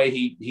that's the way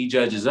he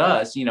judges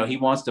us. He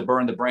wants to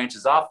burn the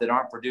branches off that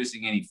aren't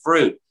producing any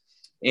fruit.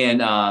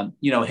 And,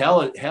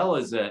 hell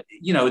is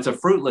it's a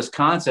fruitless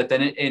concept,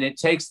 and it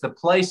takes the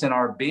place in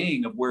our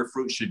being of where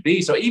fruit should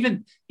be. So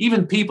even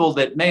people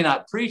that may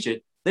not preach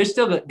it, they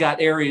still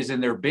got areas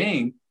in their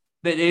being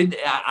that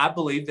I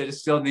believe that it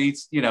still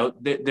needs,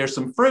 there's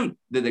some fruit,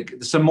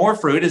 some more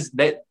fruit is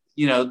that,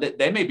 that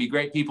they may be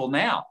great people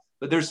now,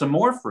 but there's some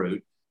more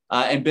fruit.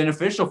 And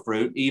beneficial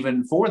fruit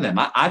even for them.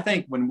 I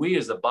think when we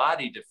as a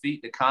body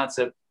defeat the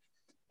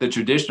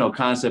traditional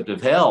concept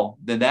of hell,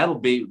 then that'll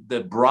be,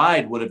 the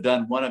bride would have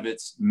done one of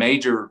its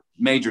major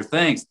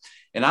things.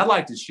 And I'd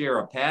like to share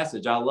a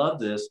passage. I love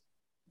this.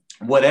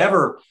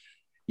 Whatever,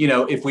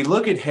 if we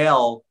look at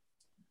hell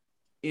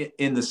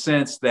in the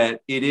sense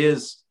that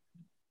it's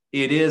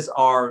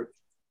the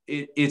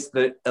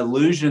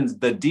illusions,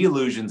 the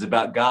delusions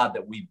about God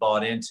that we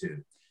bought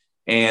into.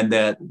 And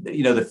that,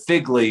 the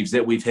fig leaves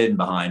that we've hidden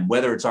behind,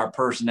 whether it's our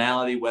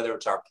personality, whether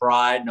it's our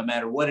pride, no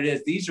matter what it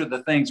is, these are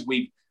the things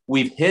we've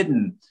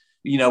hidden,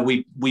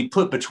 we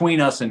put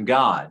between us and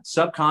God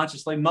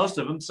subconsciously, most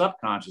of them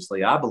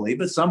subconsciously, I believe,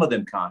 but some of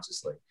them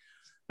consciously.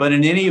 But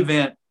in any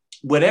event,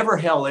 whatever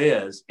hell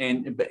is,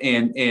 and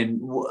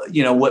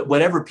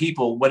whatever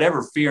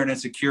fear and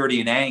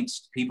insecurity and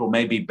angst people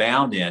may be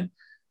bound in,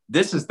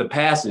 this is the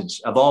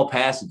passage of all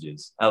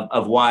passages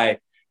of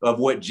what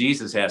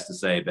Jesus has to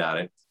say about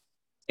it.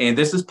 And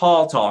this is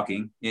Paul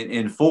talking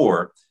in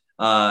 4.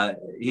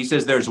 He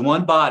says, there's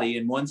one body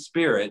and one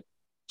spirit,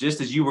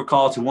 just as you were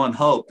called to one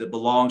hope that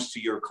belongs to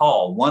your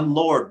call, one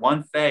Lord,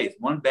 one faith,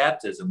 one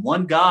baptism,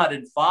 one God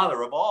and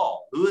Father of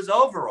all, who is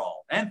over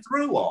all and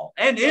through all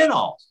and in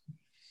all.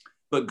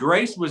 But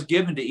grace was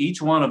given to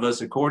each one of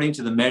us according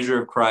to the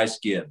measure of Christ's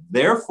gift.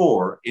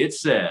 Therefore, it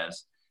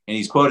says, and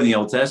he's quoting the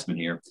Old Testament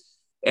here,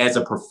 as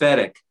a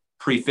prophetic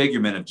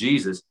prefigurement of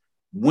Jesus,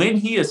 when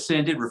he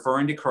ascended,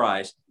 referring to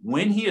Christ,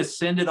 when he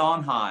ascended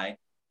on high,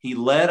 he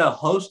led a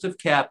host of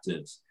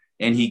captives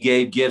and he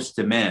gave gifts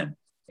to men.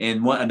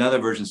 And another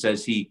version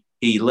says he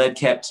led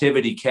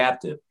captivity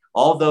captive.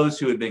 All those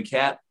who had been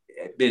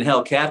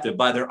held captive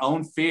by their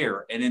own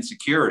fear and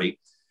insecurity,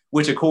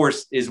 which of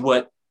course is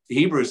what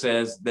Hebrews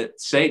says, that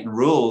Satan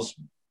rules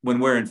when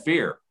we're in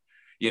fear.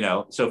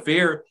 So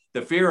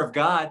the fear of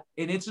God,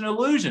 and it's an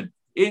illusion.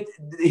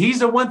 He's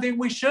the one thing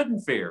we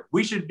shouldn't fear.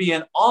 We should be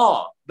in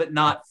awe, but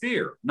not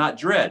fear, not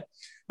dread.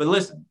 But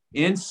listen,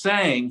 in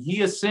saying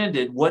he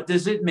ascended, what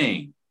does it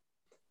mean?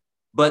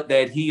 But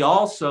that he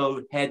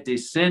also had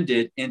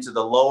descended into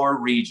the lower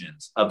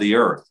regions of the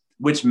earth,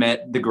 which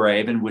meant the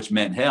grave and which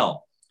meant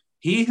hell.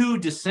 He who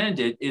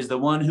descended is the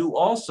one who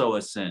also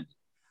ascended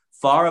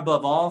far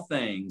above all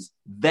things,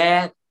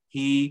 that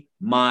he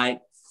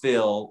might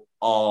fill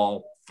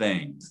all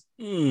things.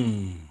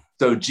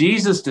 So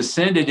Jesus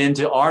descended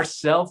into our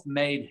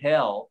self-made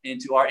hell,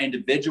 into our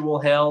individual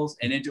hells,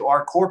 and into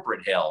our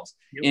corporate hells,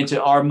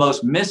 into our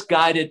most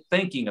misguided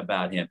thinking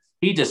about him.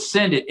 He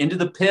descended into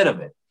the pit of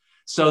it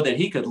so that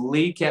he could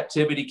lead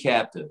captivity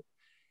captive.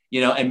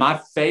 And my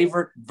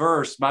favorite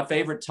verse, my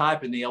favorite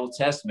type in the Old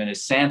Testament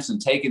is Samson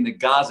taking the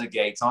Gaza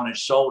gates on his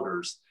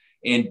shoulders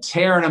and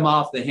tearing them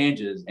off the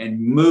hinges and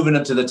moving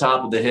them to the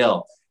top of the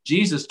hill.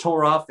 Jesus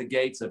tore off the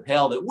gates of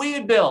hell that we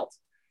had built,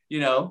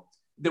 to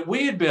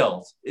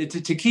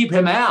keep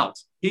him out.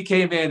 He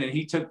came in and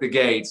he took the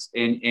gates,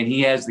 and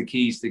he has the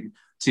keys to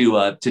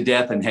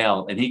death and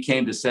hell. And he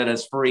came to set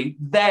us free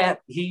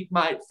that he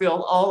might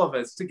fill all of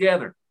us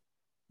together.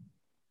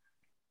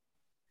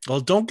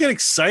 Well, don't get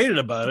excited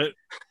about it.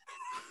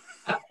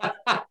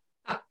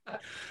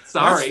 Sorry.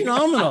 That's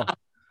phenomenal.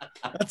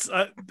 That's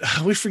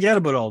we forget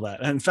about all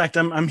that. In fact,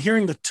 I'm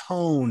hearing the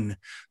tone,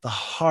 the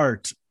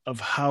heart of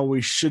how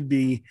we should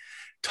be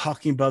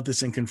talking about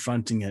this and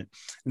confronting it,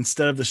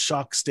 instead of the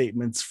shock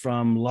statements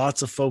from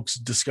lots of folks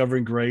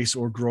discovering grace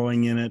or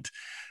growing in it.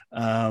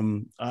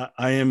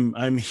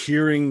 I'm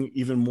hearing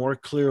even more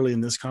clearly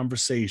in this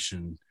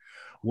conversation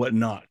what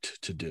not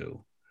to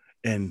do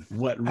and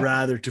what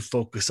rather to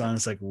focus on.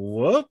 It's like,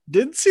 whoop,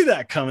 didn't see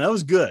that coming. That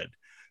was good.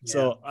 Yeah.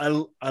 So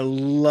I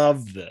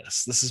love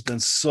this. This has been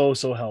so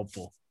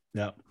helpful.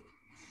 Yeah.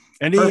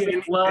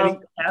 Perfect love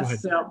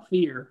casts out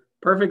fear.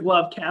 Perfect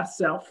love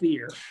casts out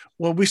fear.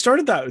 Well, we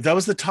started that. That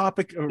was the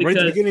topic right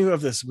at the beginning of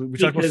this. We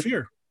talked about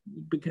fear.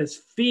 Because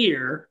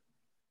fear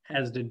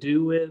has to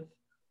do with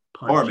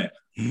torment.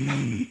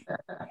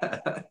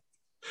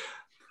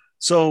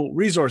 So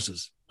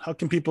resources. How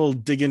can people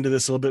dig into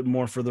this a little bit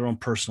more for their own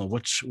personal?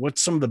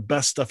 What's some of the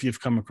best stuff you've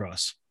come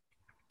across,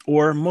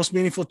 or most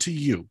meaningful to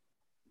you?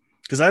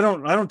 Because I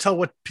don't tell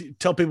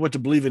people what to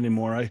believe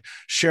anymore. I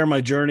share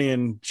my journey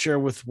and share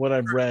with what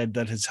I've read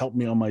that has helped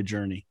me on my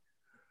journey.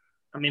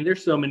 I mean,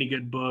 there's so many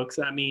good books.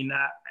 I mean,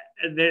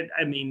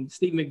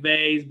 Steve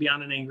McVeigh's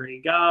Beyond an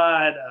Angry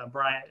God,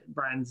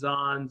 Brian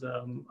Zahn's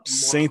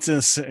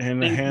Saints in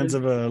the Hands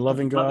of a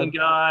Loving God.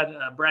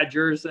 Brad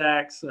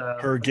Jersak's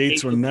Her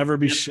Gates Will Never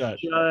Be Shut.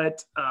 A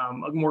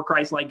More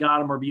Christ-like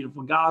God, A More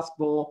Beautiful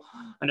Gospel.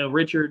 I know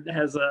Richard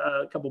has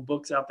a couple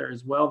books out there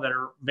as well that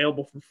are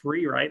available for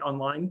free, right,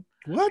 online.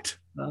 What?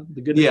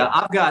 Yeah,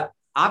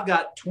 I've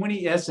got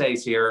 20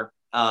 essays here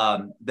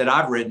that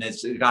I've written.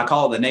 I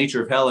call it the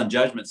Nature of Hell and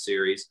Judgment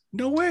series.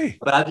 No way.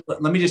 But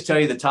let me just tell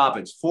you the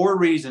topics. 4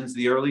 reasons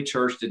the early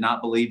church did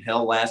not believe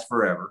hell lasts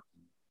forever.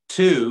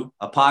 2,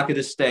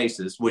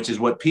 apokatastasis, which is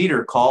what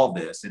Peter called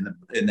this in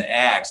the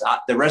Acts,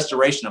 the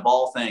restoration of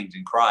all things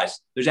in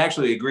Christ. There's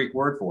actually a Greek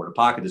word for it,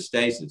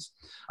 apokatastasis.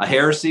 A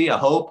heresy, a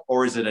hope,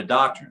 or is it a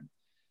doctrine?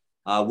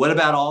 What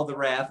about all the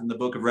wrath in the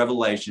book of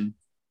Revelation?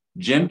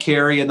 Jim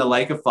Carrey in the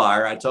lake of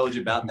fire. I told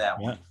you about that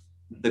one.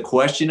 The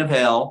question of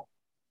hell.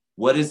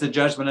 What is the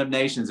judgment of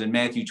nations in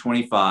Matthew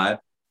 25?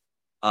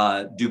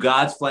 Do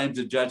God's flames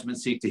of judgment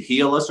seek to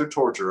heal us or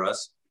torture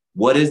us?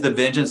 What is the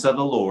vengeance of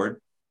the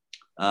Lord?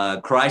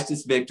 Christ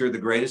is victor, the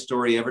greatest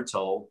story ever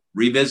told.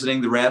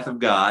 Revisiting the wrath of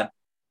God.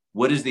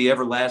 What is the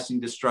everlasting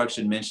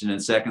destruction mentioned in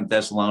 2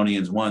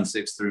 Thessalonians 1,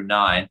 6 through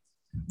 9?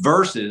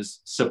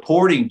 Versus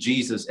supporting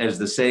Jesus as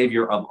the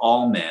savior of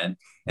all men.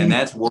 And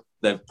that's worth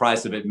the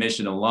price of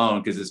admission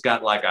alone, because it's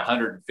got like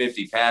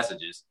 150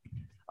 passages.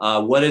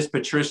 What is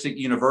patristic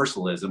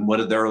universalism? What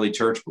did the early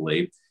church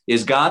believe?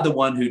 Is God the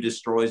one who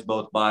destroys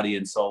both body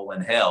and soul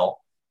in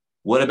hell?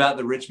 What about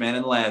the rich man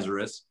and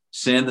Lazarus?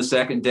 Sin, the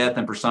second death,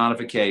 and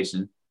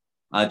personification.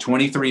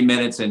 23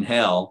 minutes in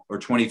hell, or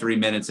 23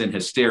 minutes in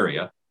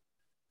hysteria.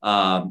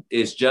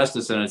 Is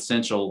justice an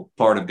essential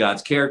part of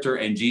God's character,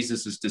 and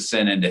Jesus'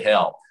 descent into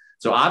hell?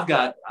 So I've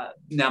got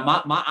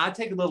now I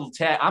take a little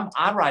tag.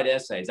 I write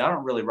essays. I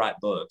don't really write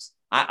books.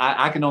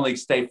 I can only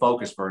stay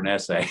focused for an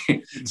essay.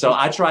 So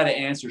I try to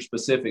answer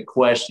specific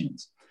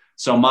questions.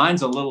 So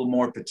mine's a little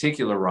more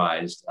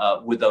particularized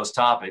with those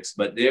topics,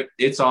 but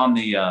it's on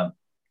the,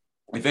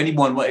 if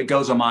anyone, it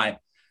goes on my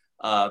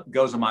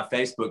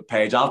Facebook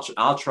page.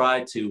 I'll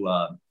try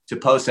to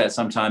post that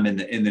sometime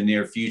in the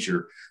near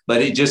future,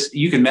 but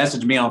you can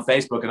message me on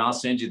Facebook and I'll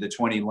send you the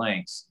 20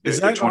 links. Is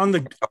that found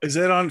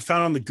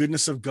on the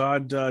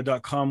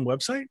goodnessofgod.com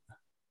website?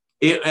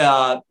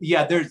 Yeah,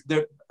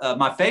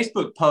 my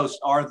Facebook posts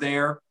are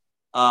there.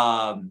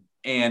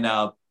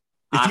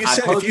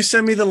 If you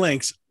send me the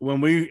links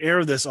when we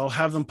air this, I'll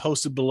have them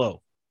posted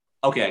below.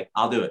 Okay,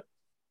 I'll do it.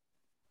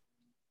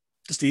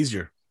 Just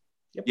easier.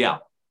 Yep. Yeah.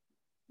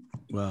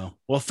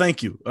 Well,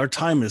 thank you. Our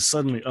time is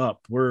suddenly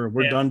up. We're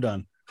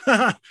done.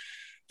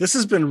 This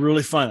has been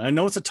really fun. I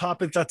know it's a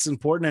topic that's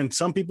important, and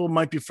some people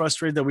might be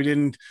frustrated that we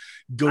didn't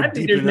go deep enough. I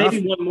think there's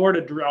maybe one more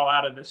to draw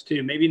out of this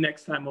too. Maybe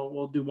next time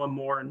we'll do one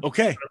more and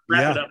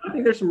wrap it up. I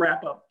think there's some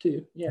wrap up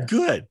too. Yeah.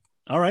 Good.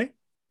 All right.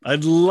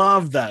 I'd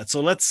love that.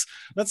 So let's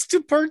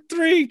do part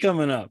 3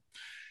 coming up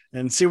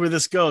and see where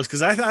this goes.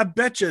 Because I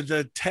bet you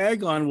the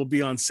tag on will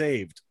be on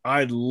saved.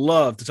 I'd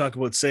love to talk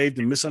about saved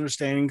and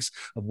misunderstandings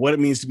of what it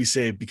means to be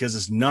saved, because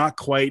it's not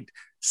quite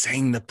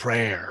saying the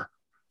prayer.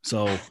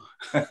 So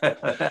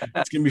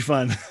it's gonna be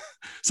fun.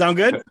 Sound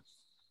good?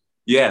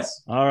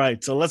 Yes. All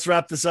right. So let's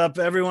wrap this up.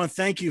 Everyone,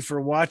 thank you for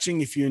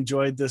watching. If you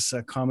enjoyed this,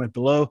 comment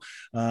below.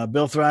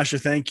 Bill Thrasher,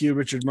 thank you.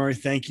 Richard Murray,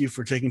 thank you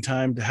for taking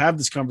time to have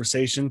this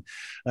conversation.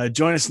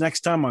 Join us next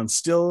time on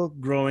Still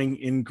Growing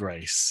in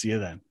Grace. See you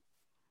then.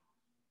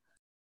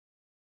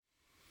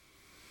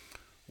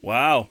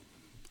 Wow.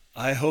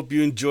 I hope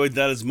you enjoyed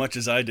that as much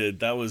as I did.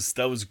 That was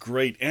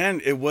great.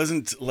 And it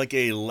wasn't like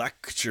a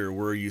lecture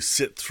where you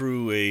sit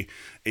through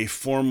a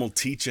formal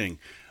teaching.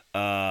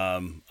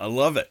 I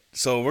love it.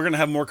 So we're going to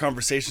have more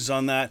conversations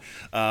on that.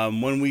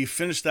 When we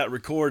finish that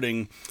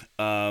recording,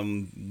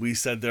 we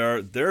said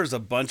there's a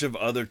bunch of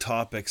other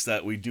topics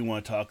that we do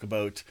want to talk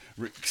about,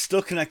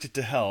 still connected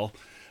to hell.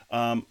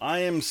 I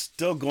am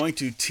still going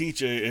to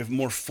teach a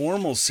more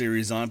formal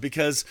series on it,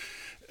 because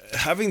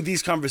having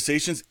these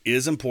conversations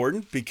is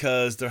important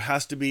because there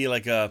has to be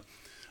like a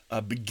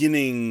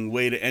beginning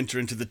way to enter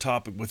into the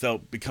topic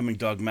without becoming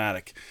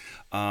dogmatic.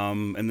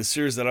 And the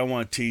series that I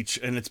want to teach,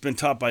 and it's been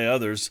taught by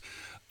others,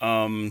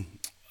 kind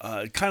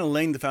of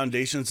laying the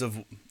foundations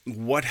of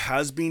what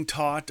has been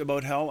taught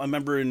about hell. I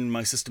remember in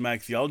my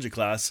systematic theology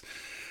class,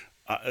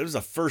 it was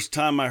the first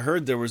time I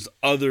heard there was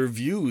other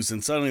views,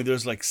 and suddenly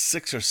there's like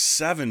 6 or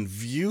 7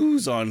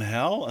 views on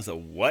hell. I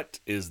thought, what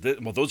is this?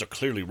 Well, those are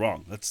clearly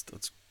wrong. That's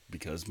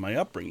because of my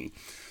upbringing.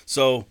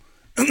 So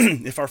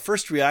if our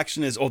first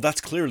reaction is, oh,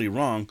 that's clearly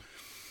wrong,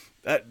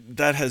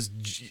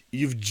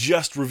 you've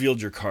just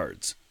revealed your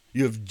cards.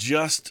 You have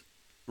just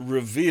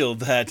revealed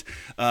that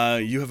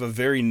you have a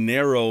very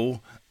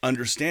narrow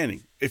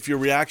understanding. If your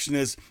reaction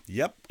is,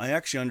 yep, I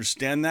actually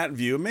understand that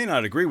view, I may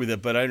not agree with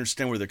it, but I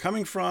understand where they're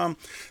coming from,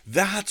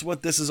 that's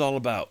what this is all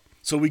about.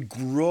 So we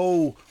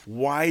grow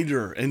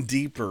wider and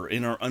deeper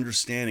in our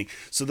understanding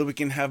so that we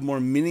can have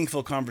more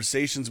meaningful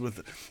conversations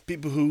with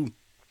people who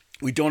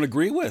we don't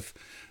agree with.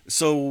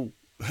 So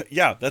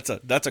yeah, that's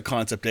a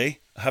concept, eh?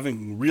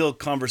 Having real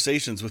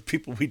conversations with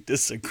people we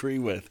disagree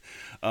with.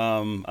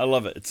 I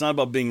love it. It's not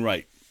about being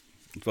right.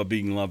 It's about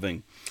being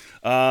loving.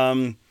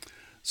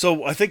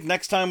 So I think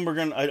next time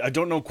I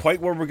don't know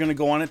quite where we're going to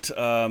go on it.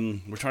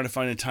 We're trying to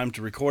find a time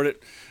to record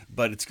it,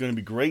 but it's going to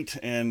be great.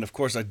 And of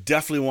course, I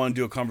definitely want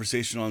to do a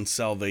conversation on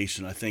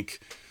salvation. I think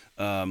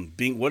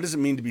what does it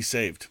mean to be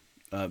saved?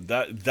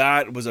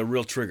 That was a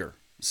real trigger.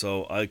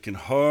 So I can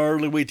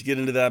hardly wait to get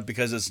into that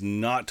because it's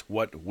not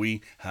what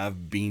we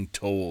have been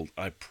told.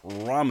 I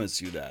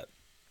promise you that.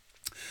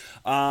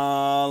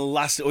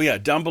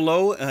 Down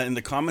below in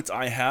the comments,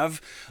 I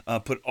have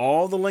put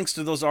all the links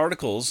to those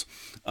articles.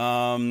 It's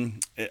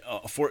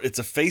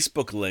a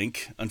Facebook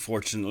link,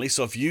 unfortunately.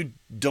 So if you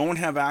don't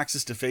have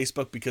access to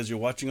Facebook because you're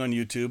watching on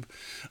YouTube,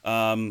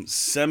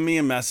 send me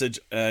a message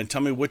and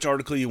tell me which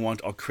article you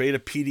want. I'll create a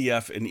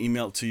PDF and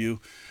email it to you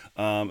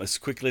as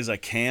quickly as I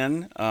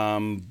can.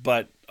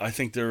 But I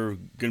think they're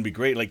going to be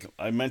great. Like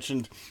I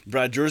mentioned,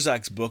 Brad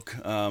Jerzak's book,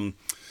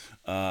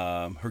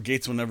 Her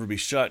Gates Will Never Be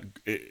Shut.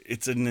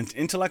 It's an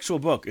intellectual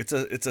book. It's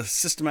a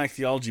systematic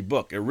theology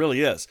book. It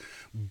really is,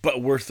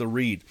 but worth the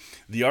read.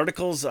 The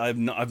articles I've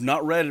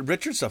not read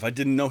Richard's stuff. I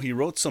didn't know he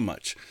wrote so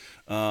much.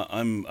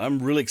 I'm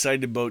really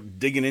excited about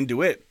digging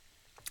into it.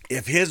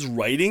 If his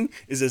writing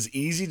is as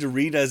easy to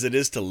read as it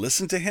is to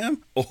listen to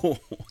him, oh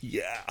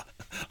yeah,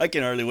 I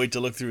can hardly wait to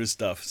look through his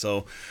stuff.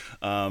 So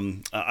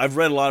I've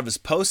read a lot of his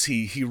posts.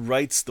 He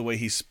writes the way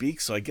he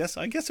speaks, so I guess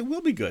it will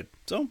be good.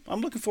 So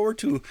I'm looking forward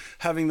to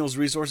having those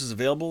resources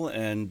available,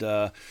 and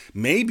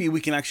maybe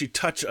we can actually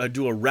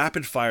do a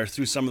rapid fire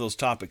through some of those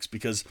topics,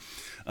 because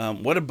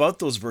what about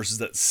those verses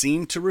that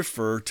seem to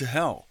refer to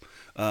hell?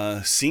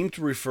 Seem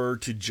to refer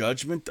to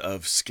judgment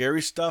of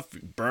scary stuff,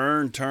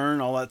 burn,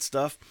 turn, all that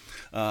stuff.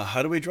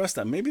 How do we address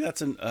that? Maybe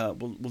that's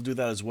we'll do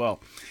that as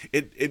well.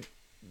 It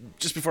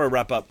just before I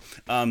wrap up,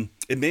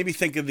 it made me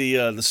think of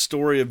the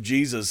story of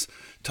Jesus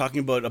talking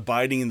about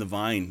abiding in the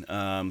vine.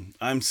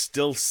 I'm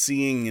still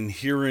seeing and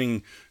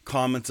hearing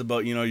comments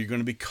about, you're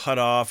going to be cut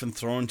off and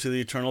thrown to the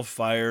eternal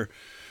fire.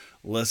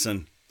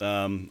 Listen,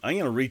 I'm going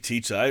to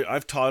reteach that.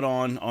 I've taught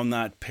on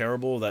that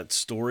parable, that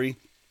story.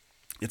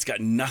 It's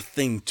got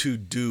nothing to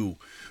do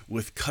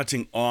with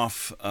cutting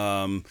off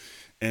and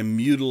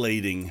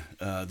mutilating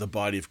the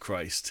body of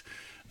Christ.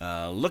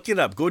 Look it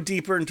up. Go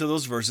deeper into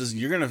those verses.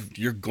 You're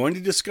going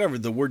to discover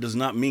the word does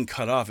not mean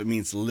cut off. It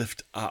means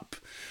lift up.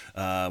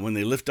 When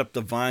they lift up the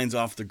vines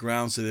off the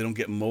ground so they don't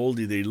get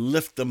moldy, they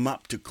lift them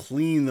up to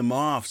clean them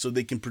off so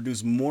they can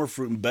produce more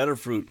fruit and better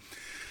fruit.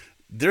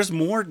 There's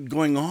more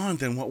going on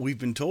than what we've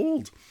been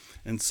told.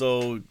 And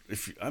so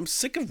I'm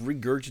sick of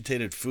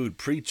regurgitated food,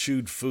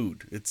 pre-chewed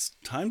food. It's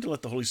time to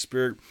let the Holy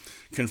Spirit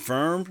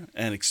confirm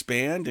and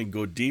expand and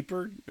go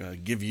deeper,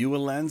 give you a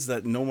lens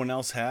that no one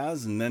else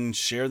has, and then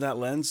share that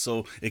lens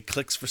so it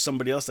clicks for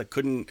somebody else that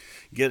couldn't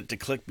get it to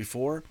click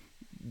before.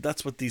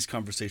 That's what these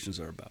conversations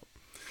are about.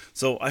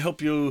 So I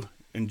hope you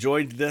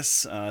enjoyed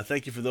this.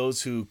 Thank you for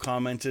those who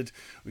commented.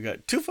 We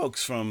got 2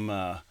 folks from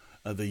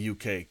the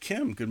UK.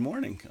 Kim, good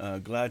morning.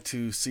 Glad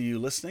to see you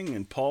listening.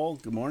 And Paul,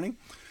 good morning.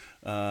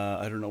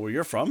 I don't know where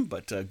you're from,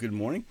 but good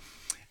morning.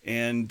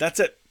 And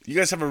that's it. You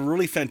guys have a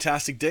really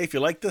fantastic day. If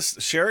you like this,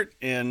 share it.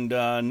 And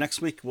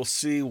next week, we'll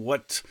see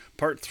what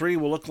part 3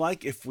 will look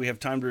like if we have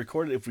time to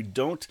record it. If we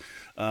don't,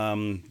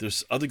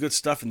 there's other good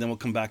stuff, and then we'll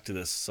come back to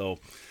this. So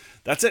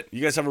that's it.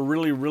 You guys have a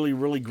really, really,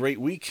 really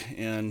great week.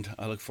 And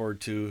I look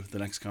forward to the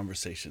next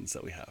conversations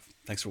that we have.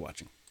 Thanks for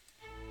watching.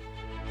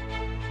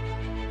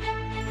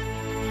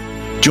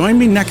 Join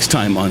me next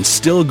time on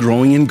Still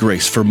Growing in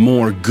Grace for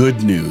more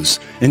good news.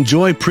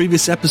 Enjoy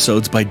previous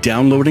episodes by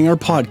downloading our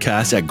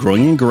podcast at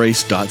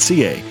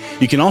growingingrace.ca.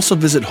 You can also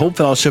visit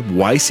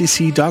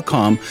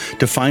hopefellowshipycc.com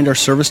to find our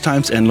service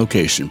times and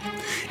location.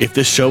 If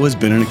this show has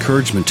been an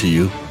encouragement to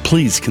you,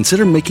 please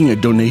consider making a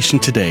donation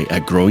today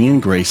at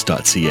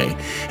growingingrace.ca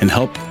and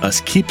help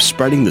us keep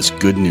spreading this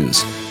good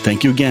news.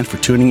 Thank you again for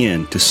tuning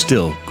in to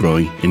Still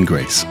Growing in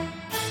Grace.